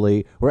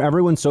perfectly, where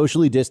everyone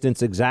socially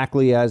distanced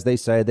exactly as they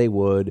said they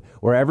would,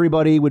 where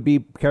everybody would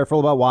be careful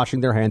about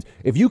washing their hands,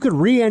 if you could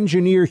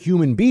re-engineer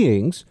human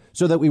beings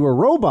so that we were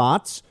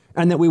robots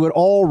and that we would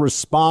all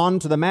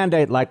respond to the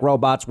mandate like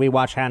robots, we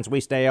wash hands,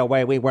 we stay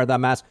away, we wear the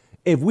mask.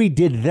 If we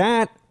did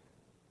that,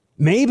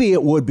 maybe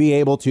it would be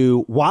able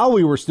to, while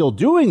we were still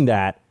doing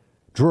that,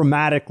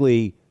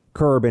 dramatically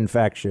curb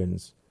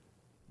infections.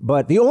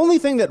 But the only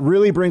thing that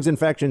really brings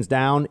infections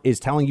down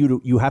is telling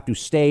you you have to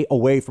stay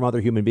away from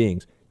other human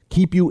beings.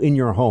 Keep you in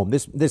your home.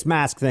 This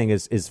mask thing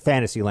is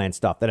fantasyland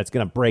stuff, that it's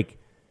going to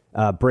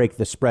break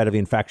the spread of the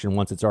infection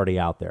once it's already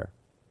out there.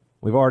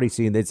 We've already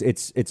seen this.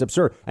 It's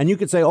absurd. And you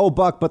could say, oh,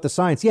 Buck, but the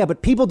science. Yeah,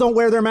 but people don't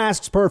wear their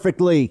masks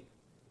perfectly.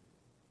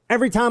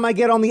 Every time I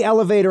get on the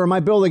elevator in my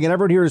building and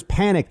everyone here is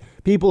panicked,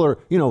 people are,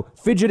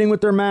 fidgeting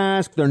with their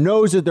mask, their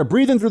noses, they're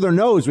breathing through their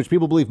nose, which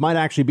people believe might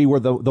actually be where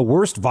the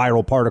worst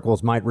viral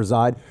particles might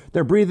reside.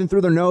 They're breathing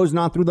through their nose,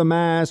 not through the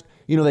mask.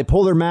 They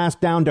pull their mask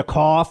down to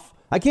cough.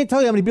 I can't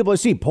tell you how many people I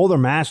see pull their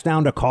mask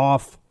down to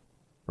cough.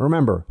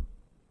 Remember,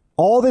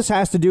 all this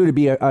has to do to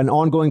be an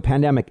ongoing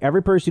pandemic.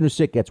 Every person who's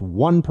sick gets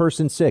one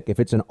person sick. If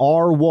it's an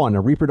R1,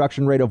 a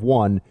reproduction rate of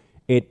 1,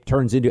 it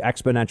turns into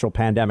exponential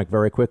pandemic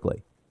very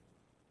quickly.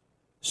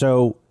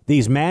 So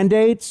these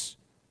mandates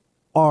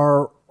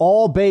are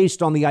all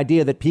based on the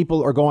idea that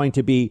people are going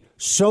to be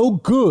so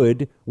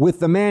good with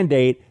the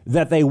mandate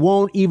that they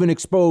won't even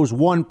expose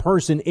one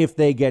person if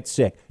they get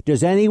sick.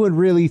 Does anyone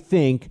really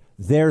think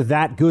they're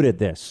that good at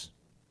this?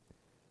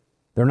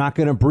 They're not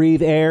going to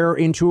breathe air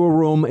into a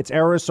room. It's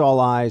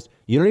aerosolized.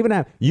 You don't even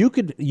have, you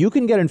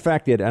can get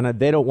infected, and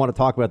they don't want to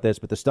talk about this,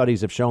 but the studies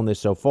have shown this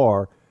so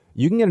far.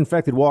 You can get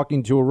infected walking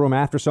into a room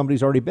after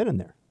somebody's already been in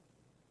there.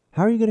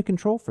 How are you going to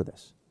control for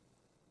this?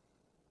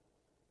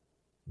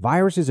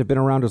 Viruses have been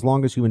around as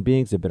long as human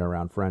beings have been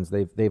around, friends.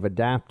 They've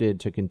adapted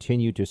to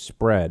continue to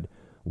spread.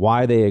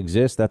 Why they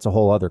exist, that's a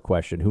whole other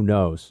question. Who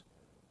knows?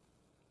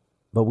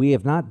 But we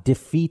have not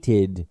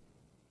defeated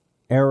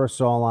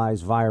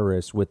aerosolized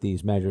virus with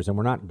these measures, and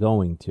we're not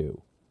going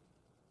to.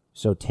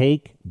 So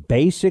take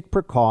basic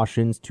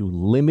precautions to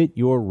limit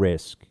your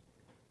risk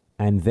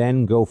and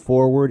then go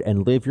forward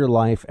and live your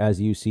life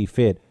as you see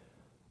fit.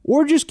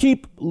 Or just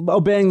keep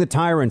obeying the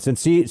tyrants and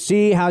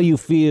see how you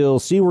feel,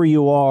 see where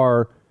you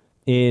are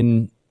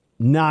in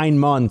 9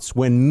 months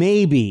when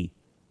maybe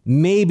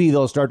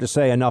they'll start to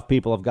say enough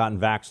people have gotten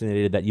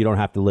vaccinated that you don't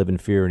have to live in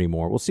fear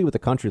anymore. We'll see what the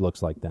country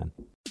looks like then.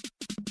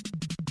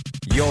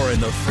 You're in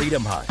the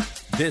Freedom Hut.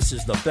 This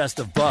is the Best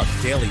of Buck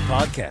Daily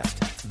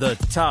Podcast. The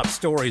top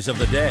stories of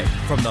the day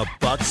from the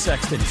Buck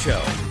Sexton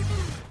Show.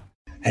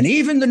 And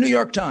even the New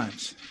York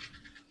Times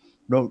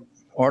wrote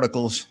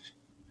articles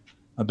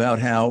about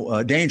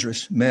how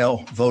dangerous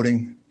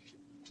mail-in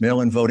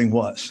voting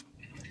was.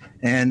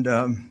 And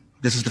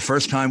this is the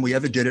first time we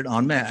ever did it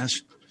en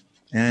masse.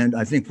 And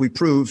I think we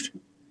proved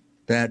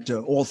that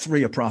all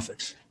three are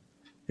prophets.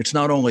 It's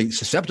not only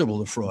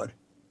susceptible to fraud,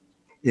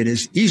 it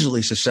is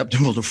easily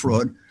susceptible to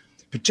fraud,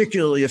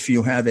 particularly if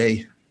you have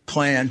a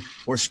plan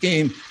or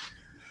scheme,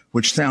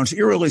 which sounds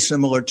eerily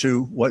similar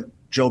to what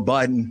Joe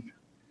Biden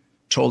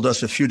told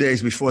us a few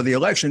days before the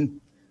election,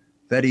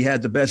 that he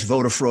had the best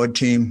voter fraud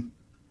team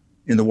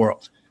in the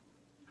world.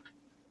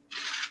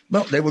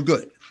 Well, they were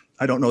good.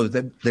 I don't know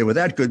that they were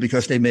that good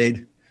because they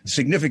made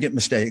significant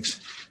mistakes,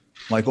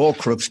 like all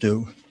crooks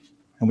do,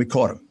 and we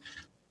caught them.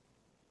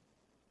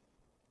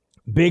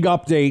 Big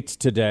updates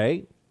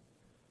today.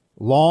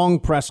 Long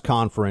press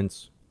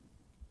conference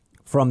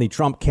from the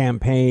Trump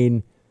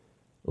campaign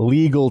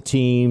legal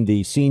team,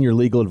 the senior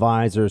legal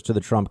advisors to the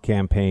Trump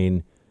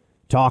campaign,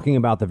 talking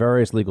about the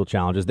various legal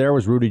challenges. There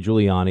was Rudy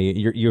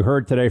Giuliani. You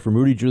heard today from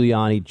Rudy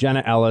Giuliani,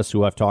 Jenna Ellis,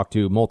 who I've talked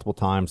to multiple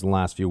times in the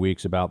last few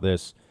weeks about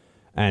this,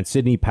 and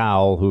Sidney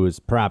Powell, who is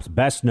perhaps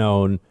best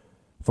known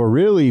for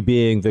really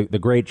being the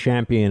great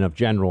champion of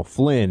General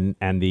Flynn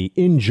and the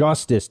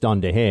injustice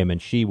done to him.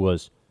 And she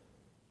was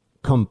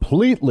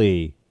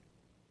completely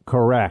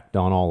correct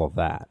on all of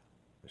that.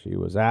 She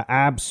was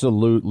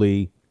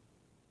absolutely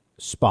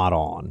spot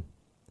on.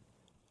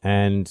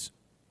 And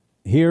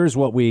here's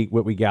what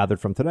we gathered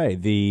from today.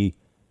 The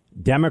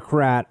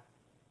Democrat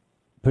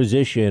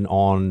position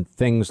on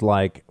things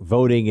like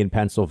voting in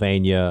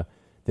Pennsylvania,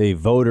 the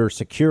voter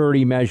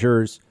security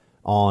measures,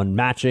 on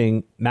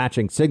matching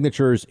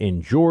signatures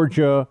in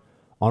Georgia,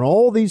 on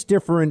all these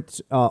different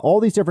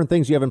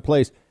things you have in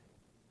place.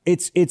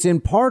 It's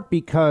in part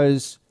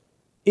because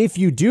if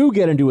you do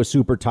get into a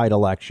super tight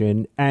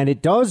election, and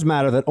it does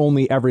matter that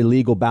only every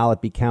legal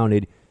ballot be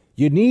counted,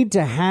 you need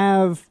to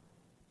have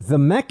the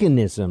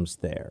mechanisms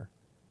there.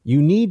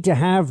 You need to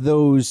have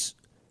those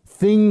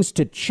things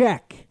to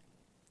check,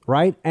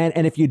 right?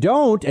 And if you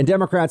don't, and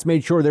Democrats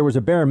made sure there was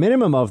a bare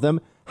minimum of them,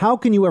 how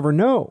can you ever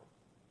know?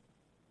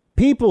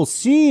 People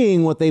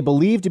seeing what they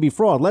believe to be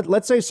fraud.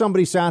 Let's say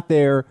somebody sat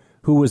there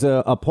who was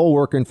a poll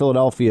worker in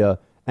Philadelphia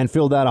and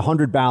filled out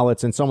 100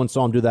 ballots and someone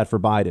saw him do that for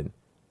Biden.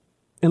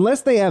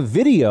 Unless they have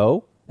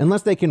video,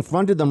 unless they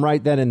confronted them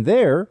right then and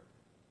there,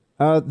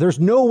 there's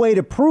no way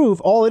to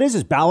prove. All it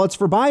is ballots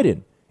for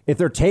Biden. If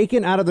they're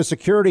taken out of the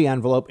security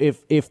envelope,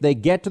 if they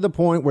get to the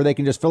point where they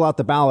can just fill out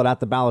the ballot at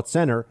the ballot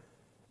center,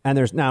 and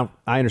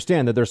I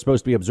understand that there's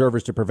supposed to be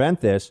observers to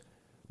prevent this,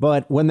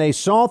 but when they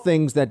saw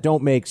things that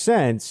don't make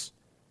sense,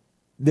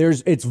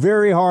 it's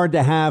very hard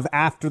to have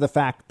after the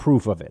fact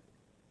proof of it.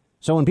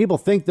 So when people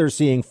think they're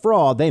seeing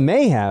fraud, they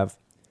may have,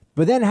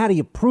 but then how do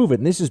you prove it?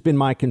 And this has been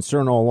my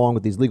concern all along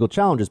with these legal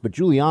challenges. But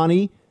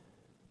Giuliani,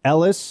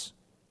 Ellis,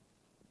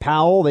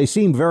 Powell, they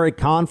seem very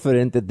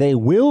confident that they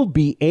will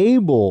be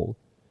able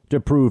to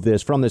prove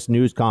this from this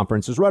news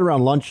conference. It was right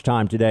around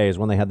lunchtime today is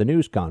when they had the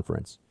news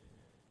conference.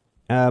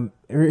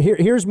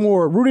 Here's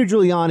more. Rudy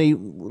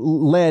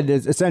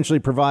Giuliani essentially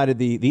provided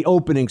the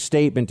opening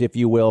statement, if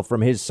you will,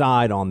 from his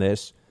side on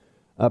this.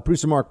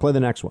 Producer Mark, play the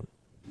next one.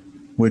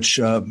 Which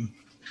to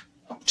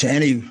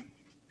any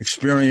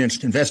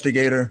experienced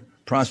investigator,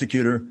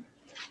 prosecutor,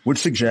 would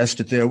suggest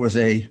that there was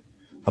a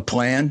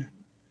plan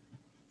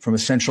from a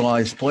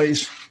centralized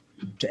place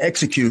to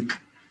execute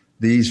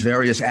these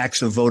various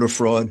acts of voter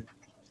fraud,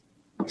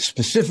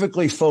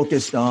 specifically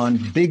focused on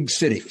big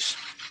cities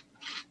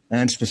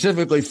and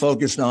specifically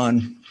focused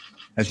on,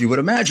 as you would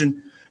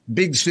imagine,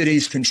 big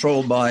cities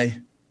controlled by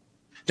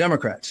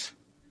Democrats,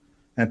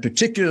 and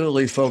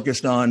particularly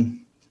focused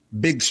on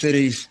big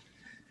cities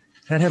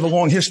that have a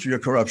long history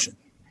of corruption.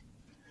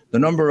 The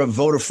number of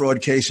voter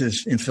fraud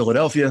cases in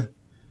Philadelphia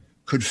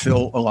could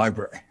fill a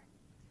library.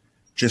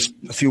 Just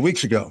a few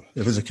weeks ago,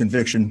 there was a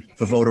conviction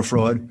for voter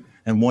fraud,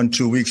 and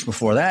 2 weeks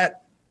before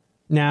that.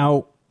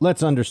 Now,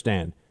 let's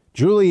understand.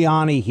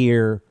 Giuliani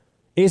here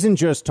isn't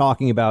just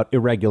talking about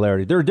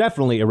irregularity. There are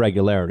definitely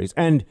irregularities.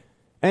 And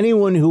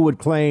anyone who would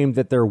claim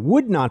that there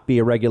would not be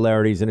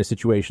irregularities in a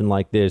situation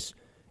like this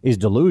is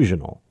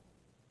delusional.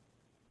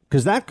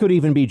 Because that could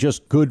even be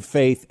just good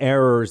faith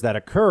errors that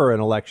occur in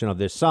an election of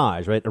this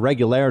size, right?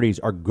 Irregularities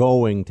are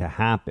going to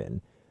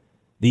happen.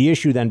 The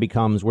issue then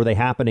becomes, were they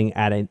happening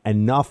at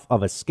enough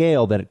of a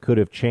scale that it could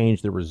have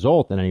changed the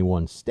result in any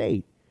one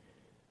state?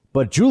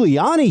 But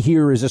Giuliani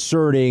here is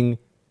asserting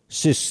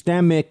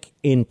systemic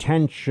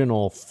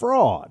intentional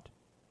fraud.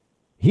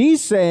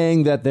 He's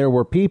saying that there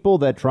were people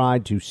that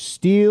tried to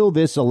steal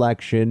this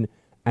election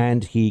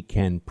and he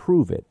can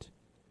prove it.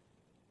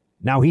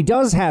 Now, he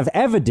does have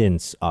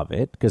evidence of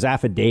it because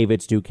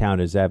affidavits do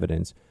count as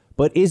evidence.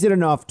 But is it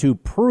enough to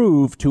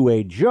prove to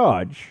a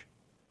judge?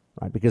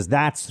 Right, because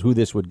that's who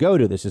this would go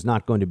to. This is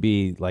not going to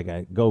be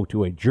like go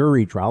to a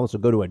jury trial. This will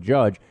go to a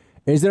judge.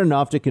 Is it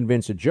enough to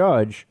convince a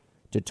judge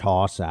to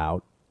toss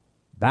out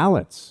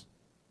ballots?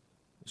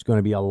 There's going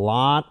to be a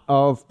lot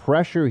of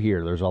pressure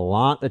here. There's a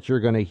lot that you're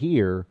going to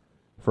hear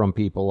from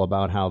people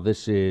about how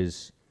this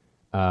is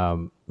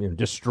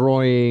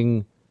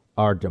destroying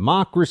our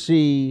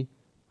democracy.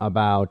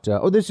 About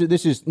this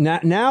is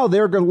now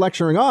they're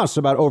lecturing us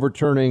about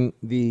overturning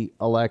the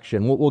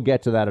election. We'll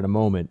get to that in a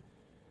moment.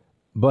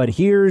 But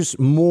here's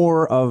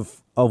more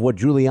of what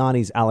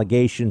Giuliani's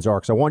allegations are,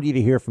 because I want you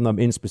to hear from them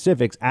in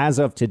specifics. As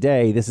of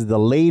today, this is the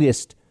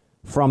latest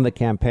from the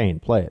campaign.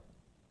 Play it.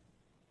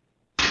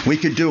 We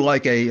could do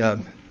like a,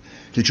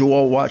 did you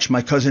all watch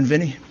My Cousin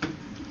Vinny?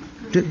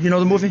 You know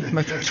the movie?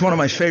 It's one of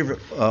my favorite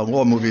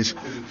law movies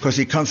because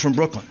he comes from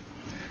Brooklyn.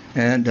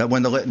 And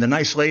when the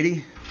nice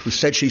lady who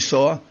said she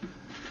saw,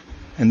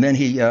 and then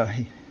he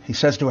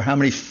says to her, how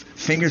many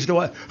fingers do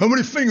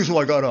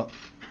I got up?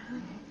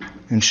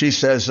 And she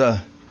says,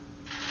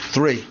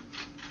 3.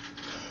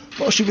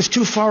 Well, she was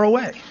too far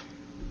away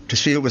to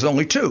see it was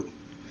only 2.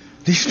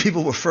 These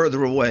people were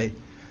further away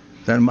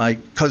than my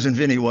cousin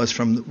Vinny was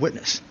from the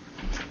witness.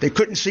 They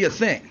couldn't see a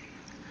thing.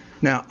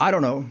 Now, I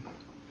don't know.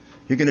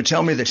 You're going to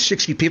tell me that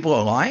 60 people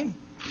are lying?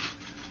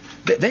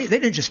 They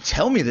didn't just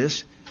tell me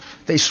this.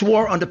 They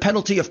swore under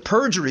penalty of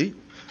perjury,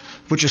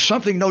 which is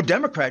something no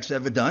Democrat's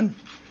ever done.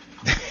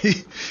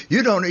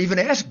 You don't even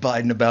ask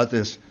Biden about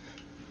this.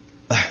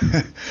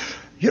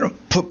 You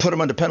don't put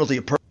him under penalty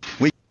of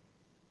perjury.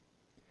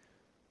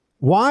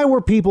 Why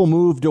were people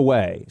moved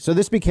away? So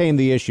this became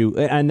the issue,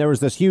 and there was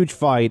this huge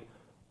fight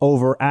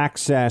over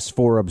access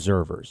for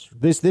observers.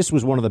 This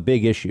was one of the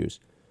big issues.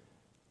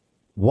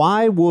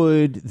 Why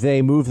would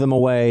they move them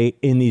away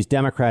in these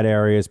Democrat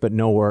areas, but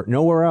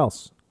nowhere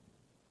else?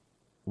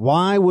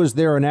 Why was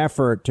there an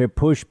effort to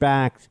push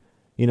back,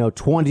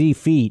 20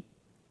 feet?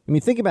 I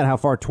mean, think about how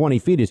far 20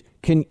 feet is.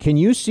 Can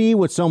you see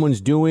what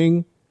someone's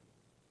doing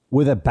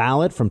with a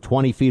ballot from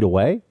 20 feet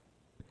away?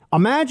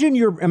 Imagine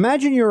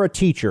you're a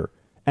teacher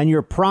and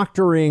you're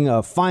proctoring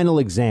a final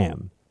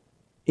exam.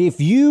 If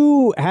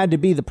you had to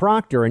be the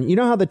proctor, and you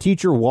know how the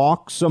teacher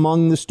walks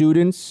among the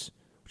students,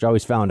 which I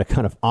always found a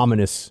kind of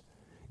ominous,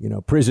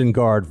 prison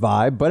guard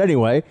vibe. But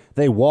anyway,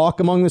 they walk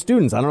among the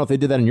students. I don't know if they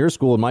did that in your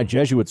school. In my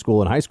Jesuit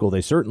school in high school,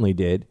 they certainly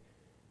did.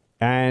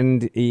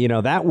 And,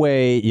 that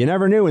way you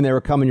never knew when they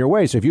were coming your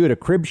way. So if you had a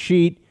crib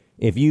sheet,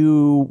 if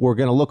you were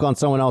going to look on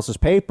someone else's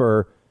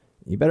paper,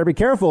 you better be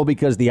careful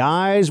because the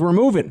eyes were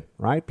moving,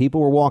 right?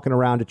 People were walking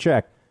around to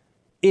check.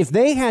 If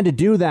they had to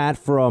do that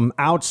from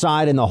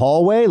outside in the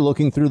hallway,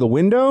 looking through the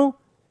window,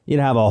 you'd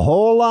have a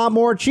whole lot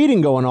more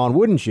cheating going on,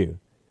 wouldn't you?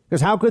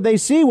 Because how could they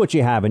see what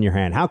you have in your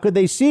hand? How could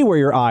they see where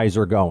your eyes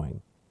are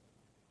going?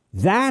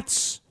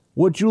 That's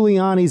what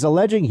Giuliani's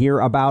alleging here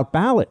about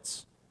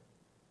ballots.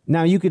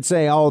 Now, you could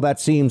say, oh, that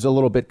seems a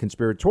little bit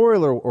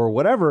conspiratorial or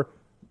whatever.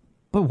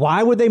 But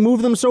why would they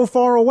move them so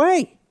far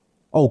away?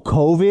 Oh,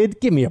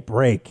 COVID? Give me a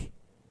break.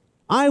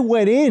 I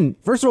went in.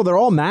 First of all, they're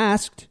all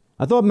masked.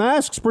 I thought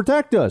masks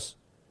protect us.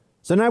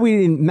 So now we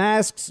need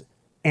masks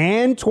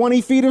and 20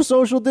 feet of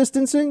social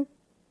distancing?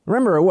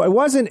 Remember, it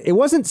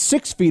wasn't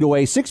 6 feet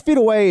away. 6 feet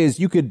away is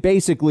you could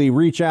basically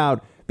reach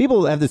out.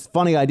 People have this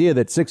funny idea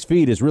that 6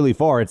 feet is really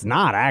far. It's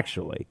not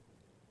actually.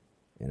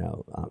 You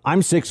know,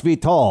 I'm 6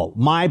 feet tall.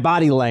 My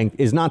body length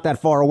is not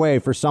that far away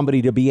for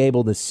somebody to be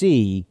able to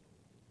see.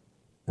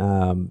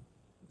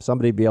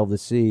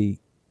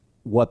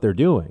 What they're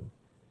doing.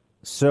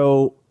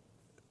 So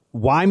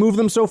why move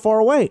them so far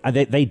away?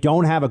 They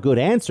don't have a good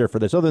answer for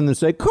this other than to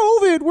say,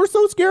 COVID, we're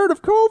so scared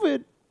of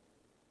COVID.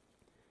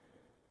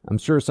 I'm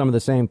sure some of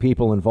the same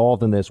people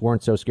involved in this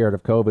weren't so scared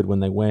of COVID when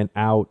they went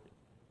out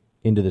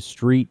into the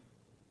street.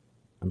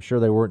 I'm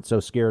sure they weren't so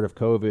scared of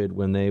COVID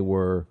when they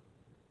were,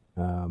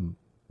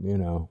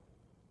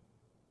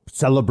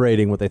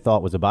 celebrating what they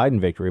thought was a Biden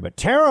victory, but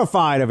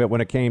terrified of it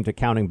when it came to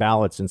counting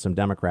ballots in some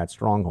Democrat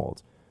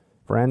strongholds.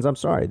 Friends, I'm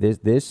sorry.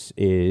 This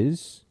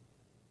is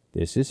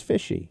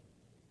fishy.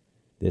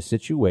 This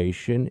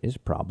situation is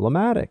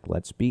problematic.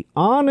 Let's be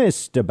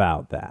honest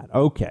about that.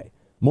 Okay.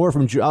 More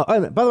from... by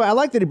the way, I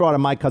like that he brought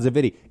in My Cousin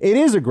Vinny. It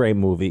is a great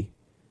movie.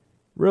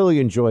 Really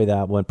enjoy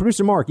that one.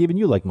 Producer Mark, even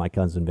you like My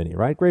Cousin Vinny,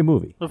 right? Great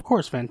movie. Of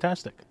course.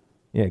 Fantastic.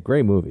 Yeah,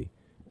 great movie.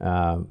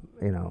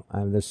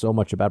 There's so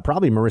much about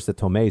probably Marissa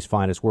Tomei's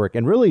finest work,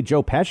 and really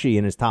Joe Pesci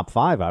in his top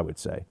 5, I would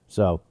say.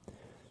 So,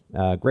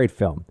 great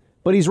film.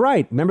 But he's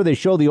right. Remember, they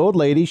show the old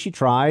lady. She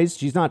tries.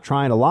 She's not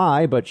trying to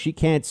lie, but she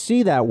can't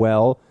see that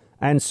well.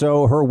 And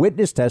so her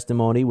witness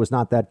testimony was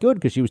not that good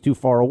because she was too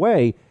far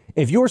away.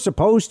 If you're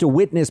supposed to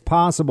witness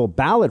possible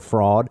ballot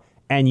fraud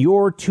and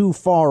you're too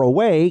far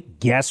away,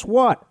 guess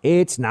what?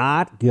 It's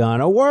not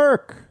gonna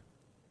work.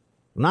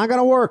 Not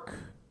gonna work.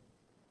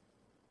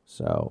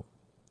 So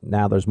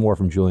now there's more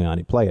from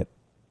Giuliani. Play it.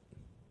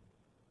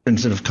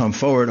 That have come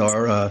forward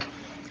are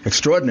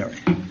extraordinary.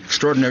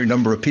 Extraordinary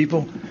number of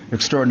people,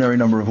 extraordinary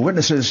number of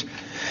witnesses.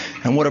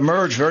 And what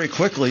emerged very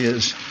quickly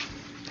is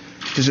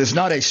there's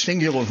not a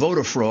singular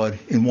voter fraud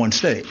in one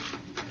state.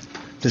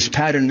 This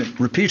pattern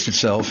repeats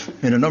itself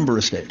in a number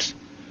of states.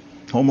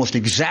 Almost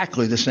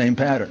exactly the same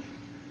pattern,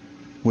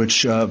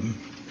 which to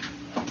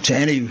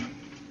any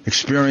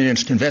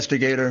experienced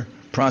investigator,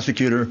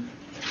 prosecutor,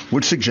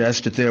 would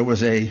suggest that there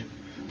was a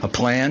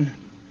plan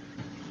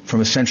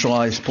from a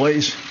centralized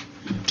place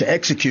to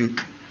execute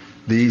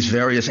these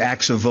various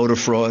acts of voter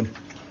fraud,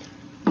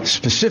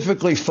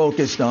 specifically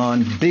focused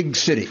on big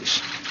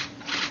cities,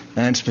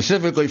 and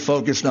specifically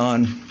focused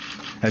on,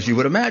 as you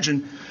would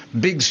imagine,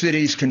 big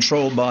cities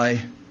controlled by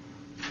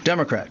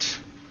Democrats,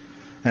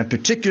 and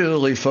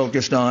particularly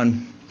focused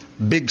on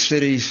big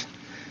cities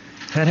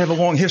that have a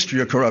long history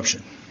of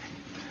corruption.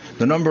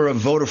 The number of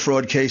voter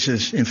fraud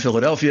cases in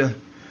Philadelphia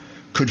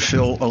could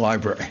fill a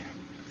library.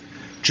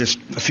 Just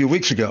a few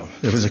weeks ago,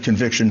 there was a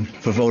conviction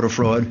for voter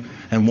fraud,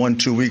 and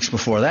 1-2 weeks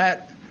before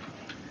that.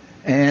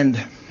 And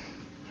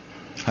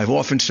I've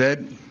often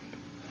said,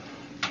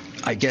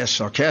 I guess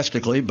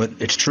sarcastically, but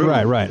it's true.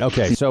 Right.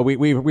 Okay, so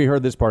we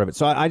heard this part of it.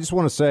 So I just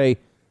want to say,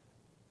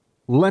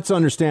 let's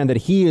understand that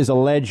he is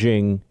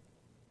alleging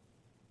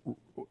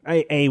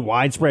a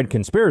widespread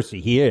conspiracy.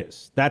 He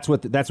is. That's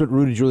what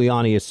Rudy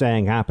Giuliani is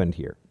saying happened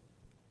here.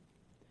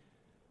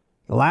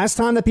 The last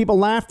time that people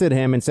laughed at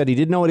him and said he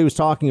didn't know what he was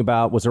talking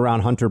about was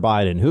around Hunter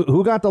Biden.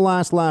 Who got the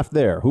last laugh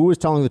there? Who was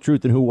telling the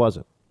truth and who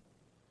wasn't?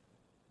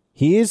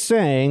 He is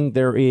saying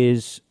there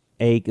was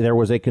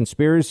a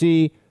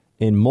conspiracy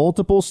in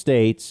multiple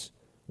states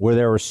where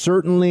there were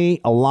certainly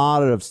a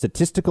lot of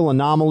statistical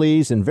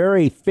anomalies and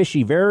very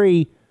fishy,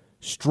 very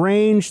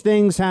strange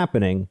things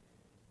happening.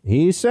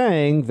 He's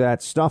saying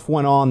that stuff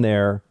went on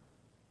there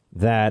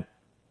that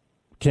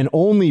can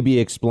only be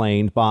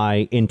explained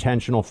by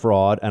intentional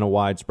fraud and a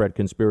widespread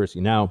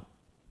conspiracy. Now,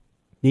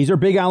 these are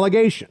big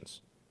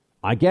allegations.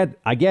 I get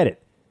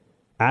it.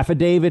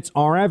 Affidavits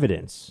are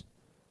evidence.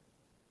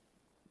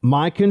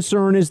 My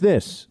concern is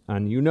this,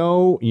 and you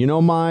know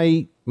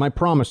my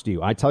promise to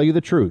you. I tell you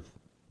the truth.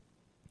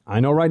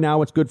 I know right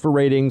now it's good for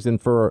ratings, and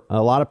for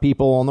a lot of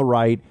people on the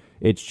right,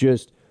 it's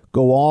just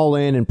go all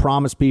in and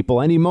promise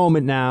people any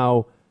moment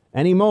now,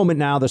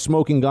 the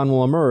smoking gun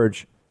will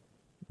emerge.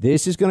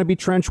 This is going to be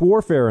trench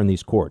warfare in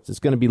these courts. It's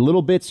going to be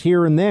little bits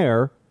here and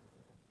there,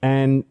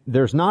 and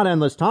there's not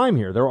endless time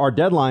here. There are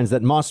deadlines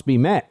that must be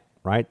met,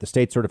 right? The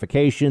state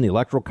certification, the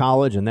electoral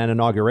college, and then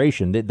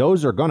inauguration.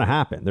 Those are going to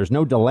happen. There's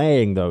no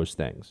delaying those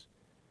things.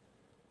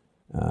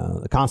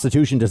 The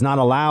Constitution does not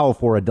allow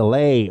for a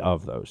delay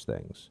of those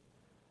things.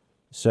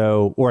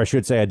 So, or I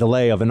should say a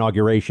delay of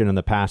inauguration and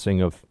the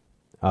passing of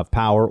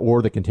power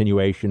or the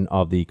continuation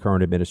of the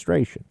current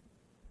administration.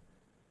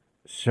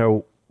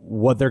 So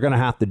what they're going to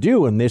have to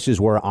do, and this is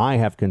where I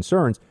have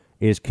concerns,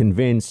 is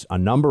convince a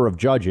number of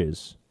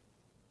judges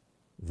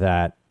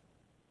that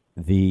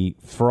the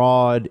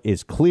fraud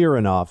is clear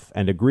enough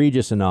and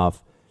egregious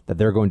enough that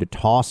they're going to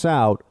toss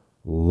out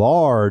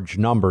large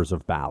numbers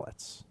of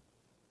ballots.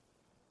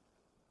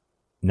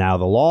 Now,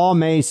 the law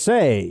may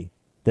say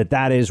that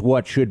that is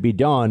what should be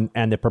done,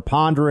 and the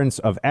preponderance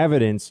of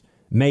evidence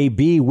may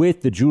be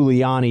with the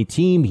Giuliani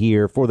team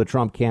here for the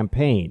Trump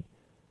campaign.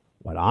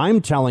 What I'm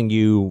telling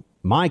you,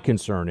 my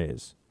concern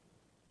is,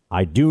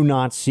 I do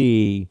not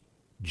see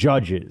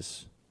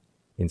judges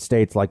in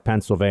states like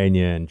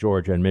Pennsylvania and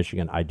Georgia and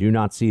Michigan. I do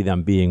not see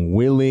them being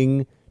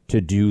willing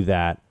to do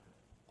that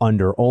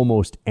under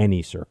almost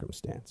any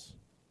circumstance.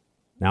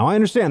 Now, I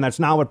understand that's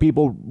not what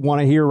people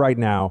want to hear right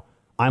now.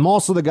 I'm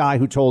also the guy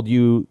who told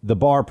you the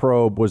Durham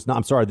probe was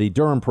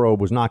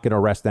not going to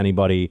arrest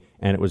anybody,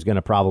 and it was going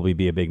to probably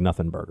be a big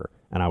nothing burger.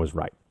 And I was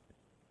right.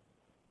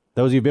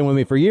 Those who've been with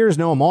me for years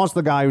know I'm also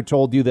the guy who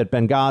told you that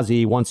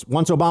Benghazi, once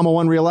Obama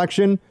won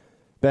re-election,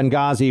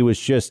 Benghazi was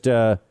just,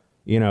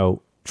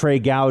 Trey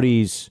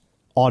Gowdy's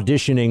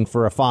auditioning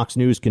for a Fox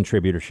News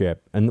contributorship.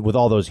 And with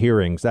all those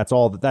hearings, that's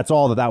all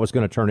that was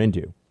going to turn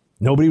into.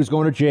 Nobody was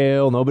going to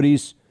jail.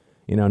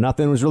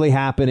 Nothing was really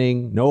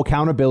happening. No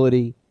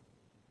accountability.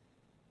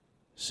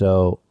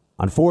 So,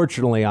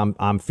 unfortunately,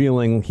 I'm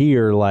feeling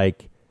here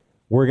like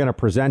we're going to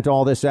present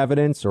all this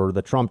evidence, or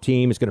the Trump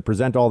team is going to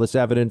present all this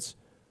evidence.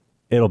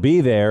 It'll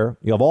be there.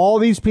 You have all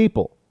these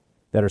people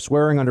that are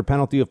swearing under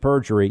penalty of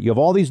perjury. You have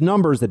all these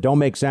numbers that don't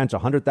make sense,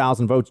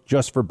 100,000 votes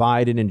just for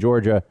Biden in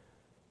Georgia.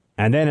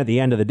 And then at the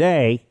end of the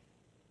day,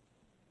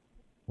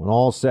 when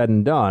all's said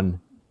and done,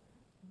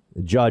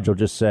 the judge will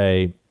just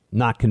say,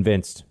 not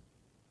convinced.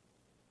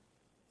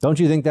 Don't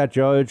you think that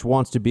judge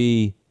wants to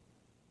be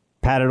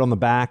patted on the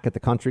back at the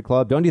country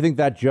club? Don't you think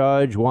that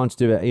judge wants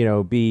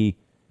to, be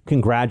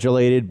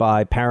congratulated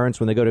by parents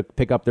when they go to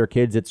pick up their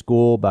kids at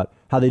school about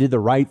how they did the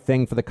right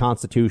thing for the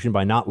Constitution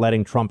by not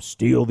letting Trump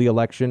steal the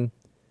election?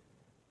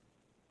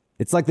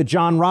 It's like the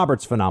John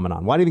Roberts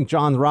phenomenon. Why do you think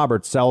John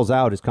Roberts sells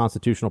out his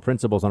constitutional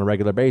principles on a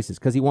regular basis?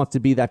 Because he wants to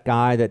be that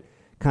guy that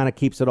kind of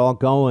keeps it all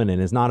going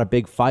and is not a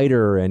big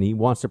fighter, and he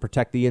wants to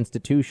protect the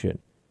institution.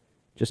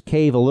 Just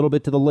cave a little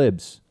bit to the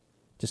libs.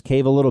 Just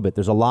cave a little bit.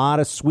 There's a lot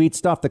of sweet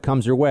stuff that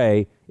comes your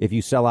way if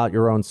you sell out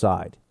your own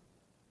side.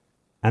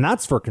 And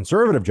that's for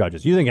conservative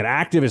judges. You think an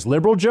activist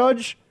liberal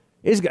judge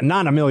is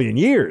not in a million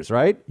years,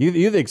 right?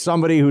 You think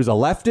somebody who's a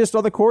leftist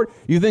on the court?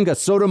 You think a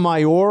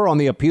Sotomayor on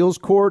the appeals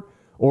court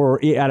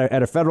or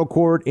at a federal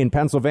court in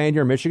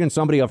Pennsylvania or Michigan,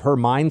 somebody of her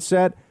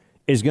mindset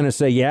is going to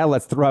say, yeah,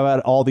 let's throw out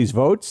all these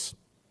votes?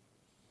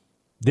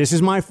 This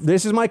is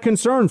my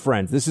concern,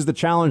 friends. This is the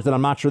challenge that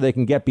I'm not sure they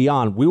can get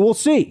beyond. We will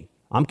see.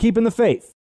 I'm keeping the faith.